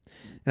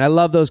 And I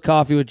love those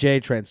Coffee with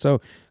J-Trains. So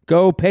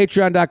go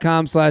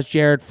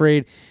patreon.com/Jared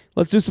Freed.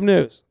 Let's do some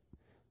news.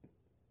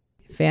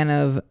 Fan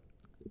of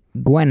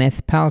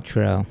Gwyneth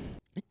Paltrow.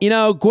 You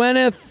know,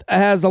 Gwyneth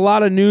has a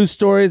lot of news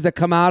stories that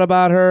come out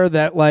about her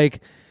that,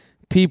 like,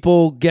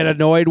 people get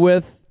annoyed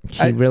with.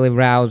 She really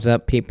riles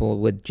up people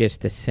with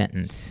just a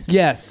sentence.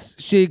 Yes.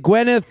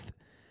 Gwyneth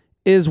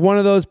is one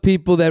of those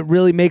people that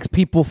really makes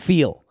people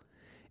feel.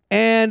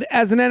 And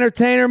as an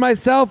entertainer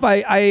myself,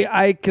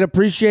 I can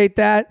appreciate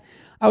that.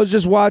 I was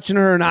just watching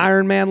her in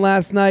Iron Man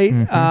last night.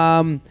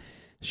 Mm-hmm.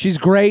 She's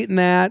great in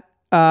that.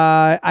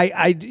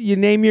 You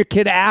name your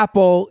kid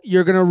Apple,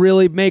 you're gonna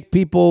really make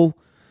people,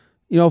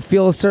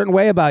 feel a certain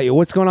way about you.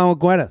 What's going on with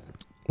Gwyneth?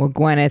 Well,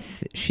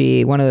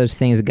 Gwyneth, one of those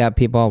things that got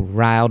people all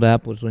riled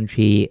up was when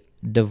she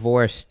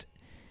divorced,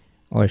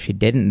 or she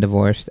didn't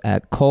divorce,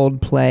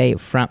 Coldplay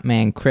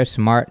frontman Chris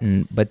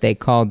Martin, but they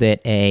called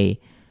it a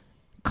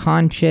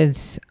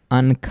conscious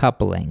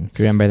uncoupling.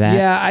 Do you remember that?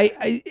 Yeah,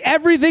 I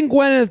everything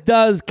Gwyneth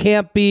does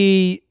can't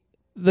be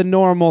the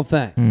normal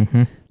thing.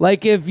 Mm-hmm.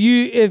 Like if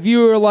you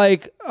were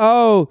like,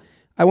 oh,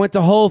 I went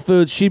to Whole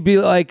Foods, she'd be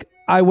like,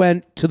 I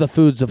went to the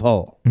Foods of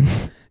Whole.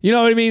 You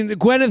know what I mean?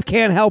 Gwyneth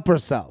can't help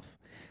herself.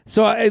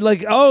 So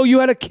oh, you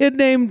had a kid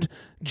named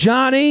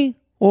Johnny?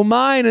 Well,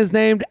 mine is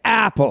named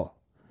Apple.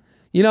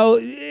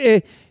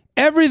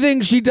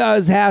 Everything she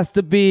does has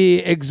to be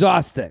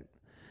exhausting.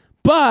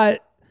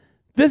 But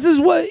this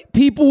is what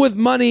people with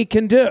money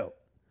can do.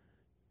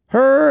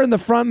 Her and the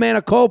front man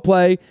of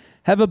Coldplay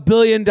have $1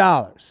 billion.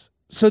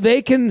 So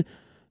they can,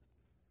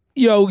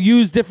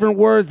 use different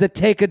words that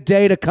take a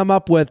day to come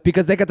up with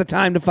because they got the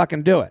time to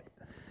fucking do it.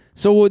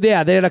 So,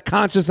 yeah, they had a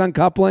conscious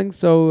uncoupling.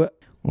 So,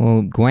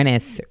 well,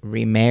 Gwyneth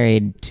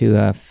remarried to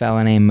a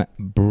fella named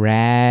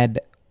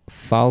Brad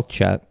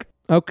Falchuk.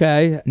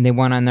 Okay. And they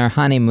went on their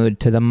honeymoon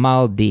to the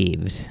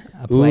Maldives,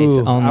 a place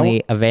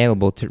only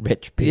available to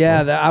rich people.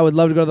 Yeah, I would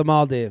love to go to the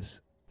Maldives.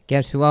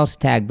 Guess who else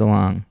tagged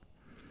along?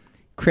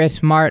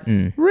 Chris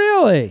Martin.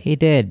 Really? He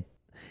did.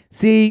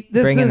 See,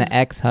 bringing the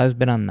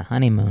ex-husband on the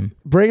honeymoon.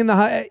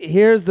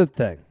 Here's the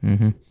thing.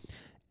 Mm-hmm.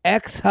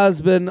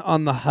 Ex-husband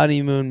on the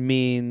honeymoon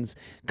means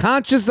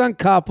conscious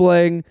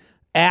uncoupling,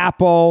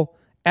 Apple,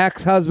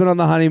 ex-husband on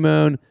the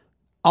honeymoon.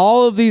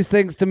 All of these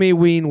things to me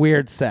mean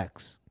weird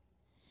sex.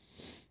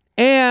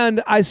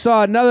 And I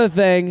saw another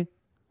thing.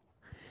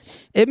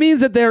 It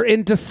means that they're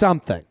into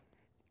something.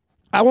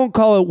 I won't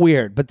call it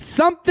weird, but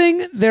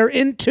something they're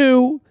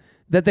into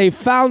that they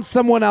found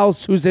someone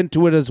else who's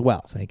into it as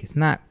well. It's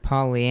not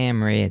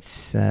polyamory.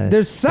 It's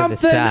there's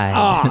something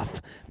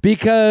off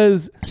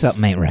because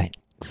something ain't right.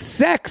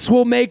 Sex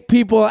will make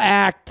people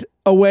act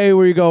a way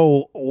where you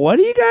go, what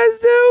do you guys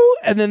do?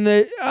 And then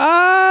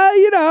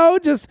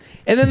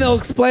and then they'll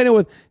explain it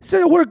with,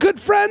 so we're good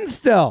friends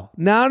still.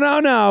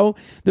 No.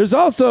 There's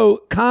also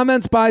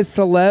comments by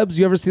celebs.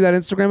 You ever see that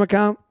Instagram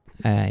account?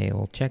 I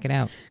will check it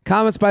out.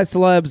 Comments by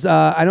celebs.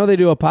 I know they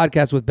do a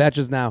podcast with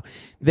Betches now.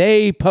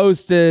 They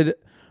posted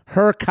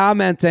her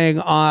commenting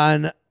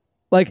on,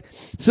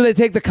 so they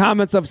take the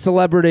comments of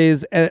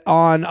celebrities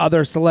on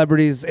other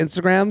celebrities'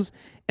 Instagrams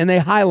and they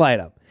highlight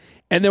them.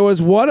 And there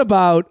was one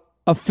about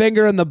a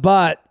finger in the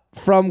butt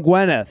from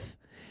Gwyneth.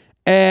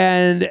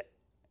 And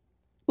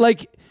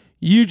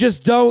you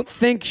just don't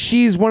think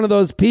she's one of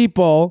those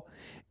people.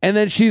 And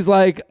then she's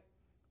like,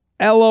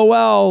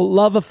 LOL,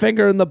 love a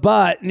finger in the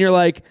butt. And you're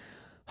like,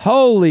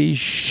 holy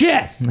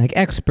shit. Like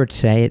experts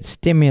say, it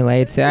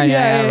stimulates.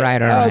 Yeah, all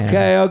right.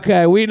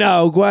 Okay. We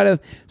know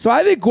Gwyneth. So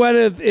I think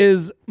Gwyneth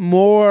is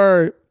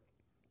more,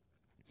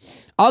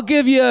 I'll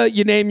give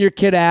you name your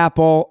kid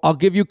Apple. I'll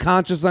give you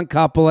conscious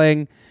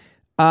uncoupling.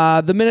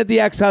 The minute the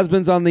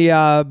ex-husband's on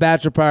the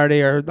bachelor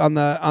party or on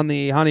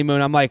the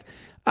honeymoon, I'm like,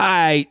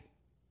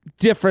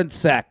 different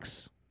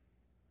sex.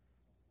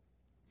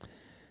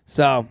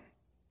 So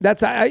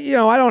that's, I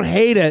don't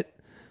hate it,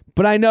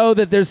 but I know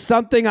that there's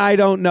something I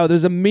don't know.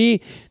 There's a piece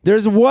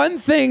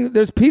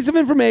of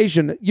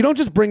information. You don't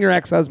just bring your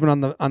ex-husband on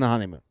the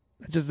honeymoon.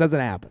 It just doesn't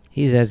happen.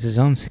 He has his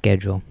own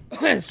schedule.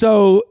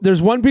 So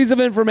there's one piece of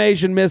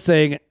information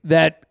missing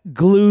that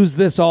glues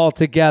this all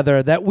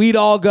together that we'd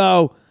all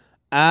go,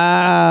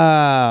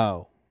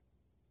 oh.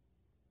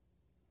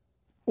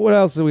 What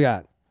else do we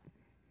got?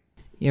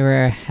 You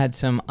ever had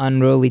some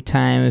unruly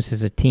times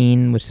as a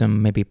teen with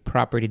some maybe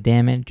property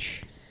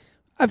damage?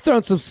 I've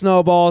thrown some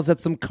snowballs at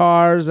some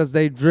cars as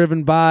they've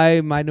driven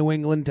by my New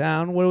England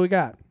town. What do we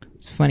got?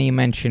 It's funny you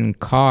mention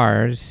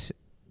cars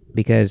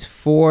because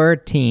 4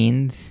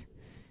 teens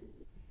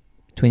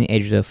between the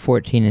ages of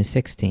 14 and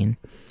 16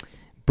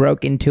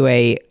 broke into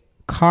a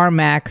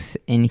CarMax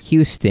in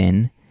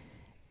Houston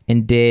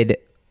and did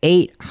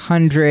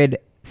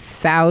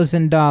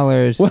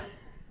 $800,000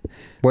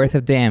 worth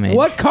of damage.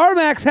 What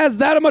CarMax has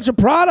that much of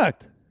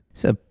product?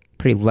 It's a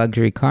pretty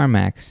luxury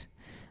CarMax.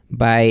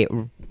 By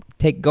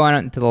going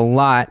out into the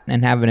lot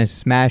and having a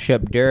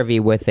smash-up derby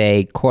with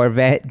a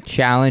Corvette,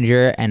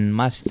 Challenger, and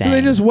Mustang. So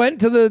they just went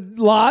to the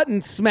lot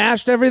and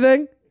smashed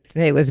everything?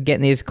 Hey, let's get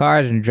in these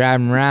cars and drive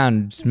them around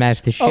and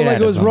smash the shit out of them. Oh,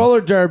 like it was roller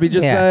derby,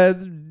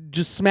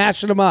 just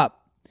smashing them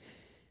up.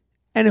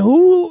 And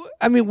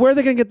where are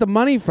they going to get the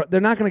money from?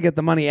 They're not going to get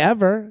the money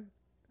ever.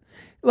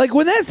 Like,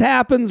 when this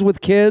happens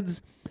with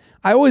kids,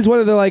 I always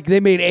wonder, they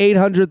made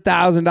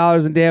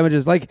 $800,000 in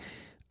damages. Like,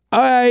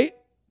 all right,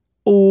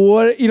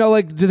 what,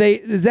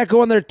 does that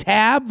go on their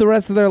tab the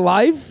rest of their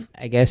life?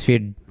 I guess your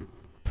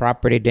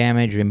property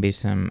damage would be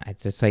it's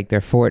just like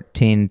they're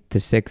 14 to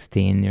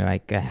 16. You're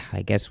like,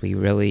 I guess we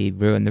really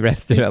ruined the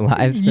rest of their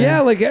lives.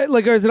 Yeah, like,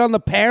 is it on the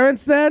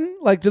parents then?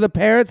 Like, do the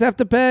parents have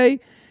to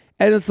pay?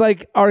 And it's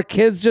like, are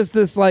kids just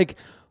this,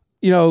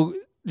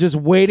 just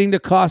waiting to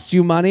cost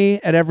you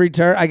money at every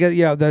turn? I guess,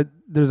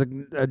 there's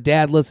a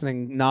dad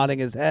listening nodding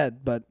his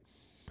head, but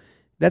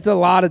that's a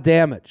lot of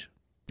damage.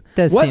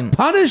 What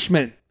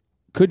punishment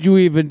could you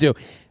even do?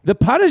 The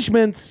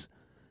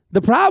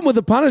problem with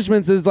the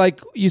punishments is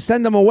you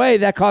send them away,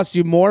 that costs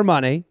you more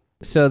money.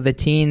 So the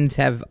teens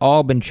have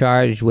all been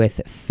charged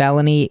with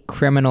felony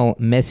criminal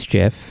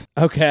mischief.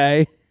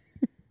 Okay.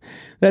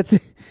 That's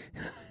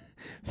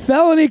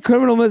felony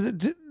criminal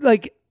mischief.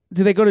 Do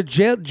they go to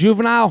jail,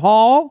 juvenile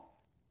hall?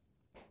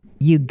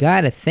 You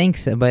gotta think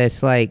so, but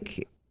it's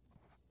like,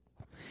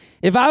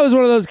 if I was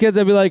one of those kids,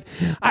 I'd be like,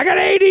 I got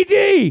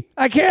ADD.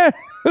 I can't.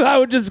 I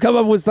would just come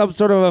up with some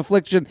sort of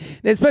affliction,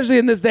 especially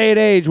in this day and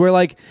age where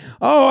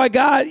I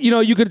got,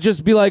 you could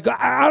just be like,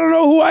 I don't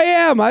know who I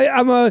am.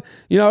 I'm a,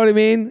 you know what I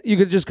mean? You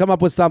could just come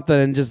up with something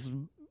and just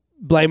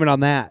blame it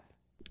on that.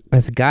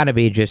 It's gotta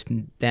be just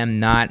them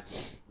not,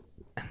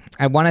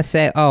 I want to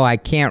say, I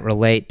can't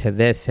relate to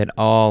this at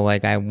all. I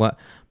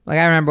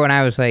remember when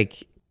I was I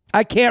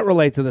can't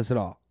relate to this at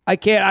all. I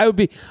can't.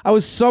 I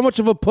was so much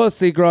of a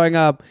pussy growing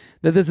up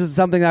that this is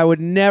something I would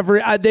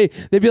never. They'd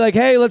be like,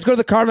 "Hey, let's go to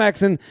the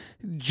CarMax and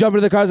jump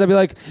into the cars." I'd be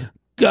like,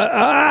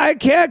 "I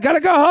can't. Gotta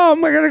go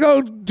home. I gotta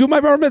go do my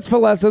bar mitzvah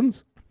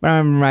lessons." But I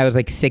remember I was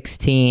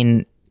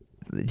 16,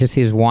 just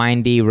these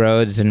windy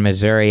roads in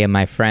Missouri, and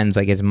my friends,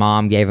 his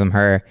mom gave him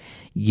her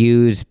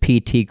used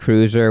PT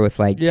Cruiser with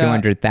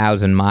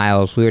 200,000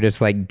 miles. We were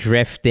just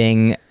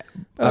drifting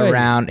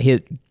around.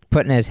 He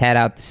putting his head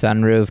out the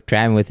sunroof,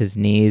 driving with his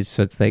knees.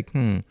 So it's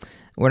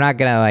we're not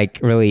gonna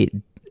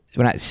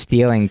we're not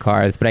stealing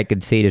cars, but I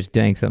could see just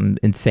doing something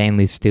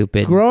insanely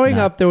stupid. Growing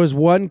up, there was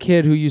one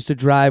kid who used to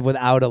drive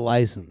without a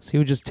license. He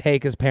would just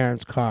take his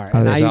parents' car.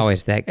 Oh, there's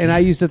always that kid. And I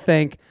used to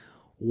think,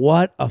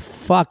 what a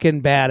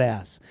fucking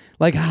badass.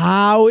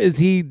 How is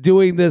he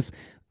doing this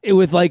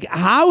with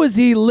how is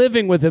he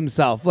living with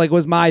himself?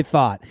 Was my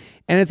thought.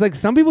 And it's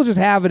some people just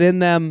have it in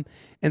them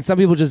and some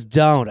people just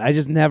don't. I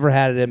just never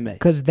had it in me.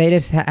 Because they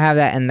just have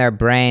that in their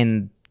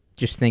brain,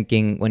 just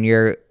thinking when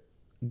you're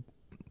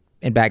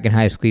back in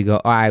high school, you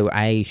go,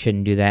 I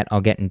shouldn't do that. I'll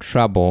get in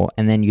trouble.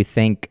 And then you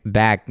think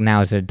back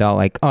now as an adult,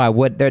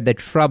 the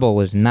trouble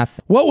was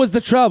nothing. What was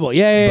the trouble?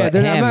 Yeah.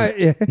 But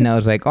him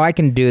knows I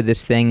can do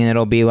this thing and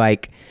it'll be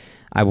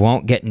I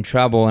won't get in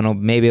trouble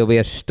and maybe it'll be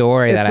a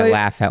story that I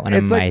laugh at when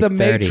I'm in my 30s. It's like the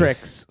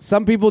Matrix.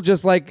 Some people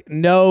just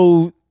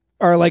know,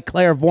 are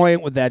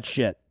clairvoyant with that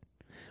shit.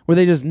 Where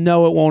they just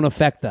know it won't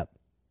affect them.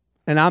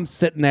 And I'm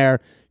sitting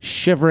there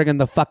shivering in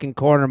the fucking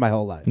corner my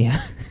whole life.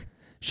 Yeah.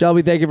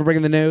 Shelby, thank you for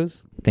bringing the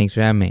news. Thanks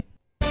for having me.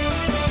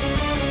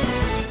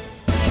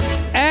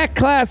 At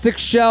Classic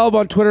Shelb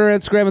on Twitter,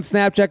 Instagram, and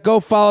Snapchat. Go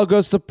follow,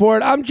 go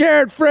support. I'm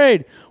Jared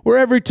Freid. We're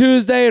every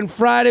Tuesday and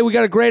Friday. We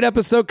got a great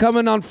episode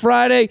coming on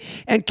Friday.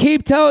 And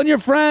keep telling your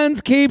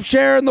friends. Keep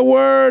sharing the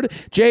word.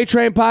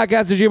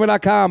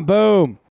 JTrainPodcast@gmail.com. Boom.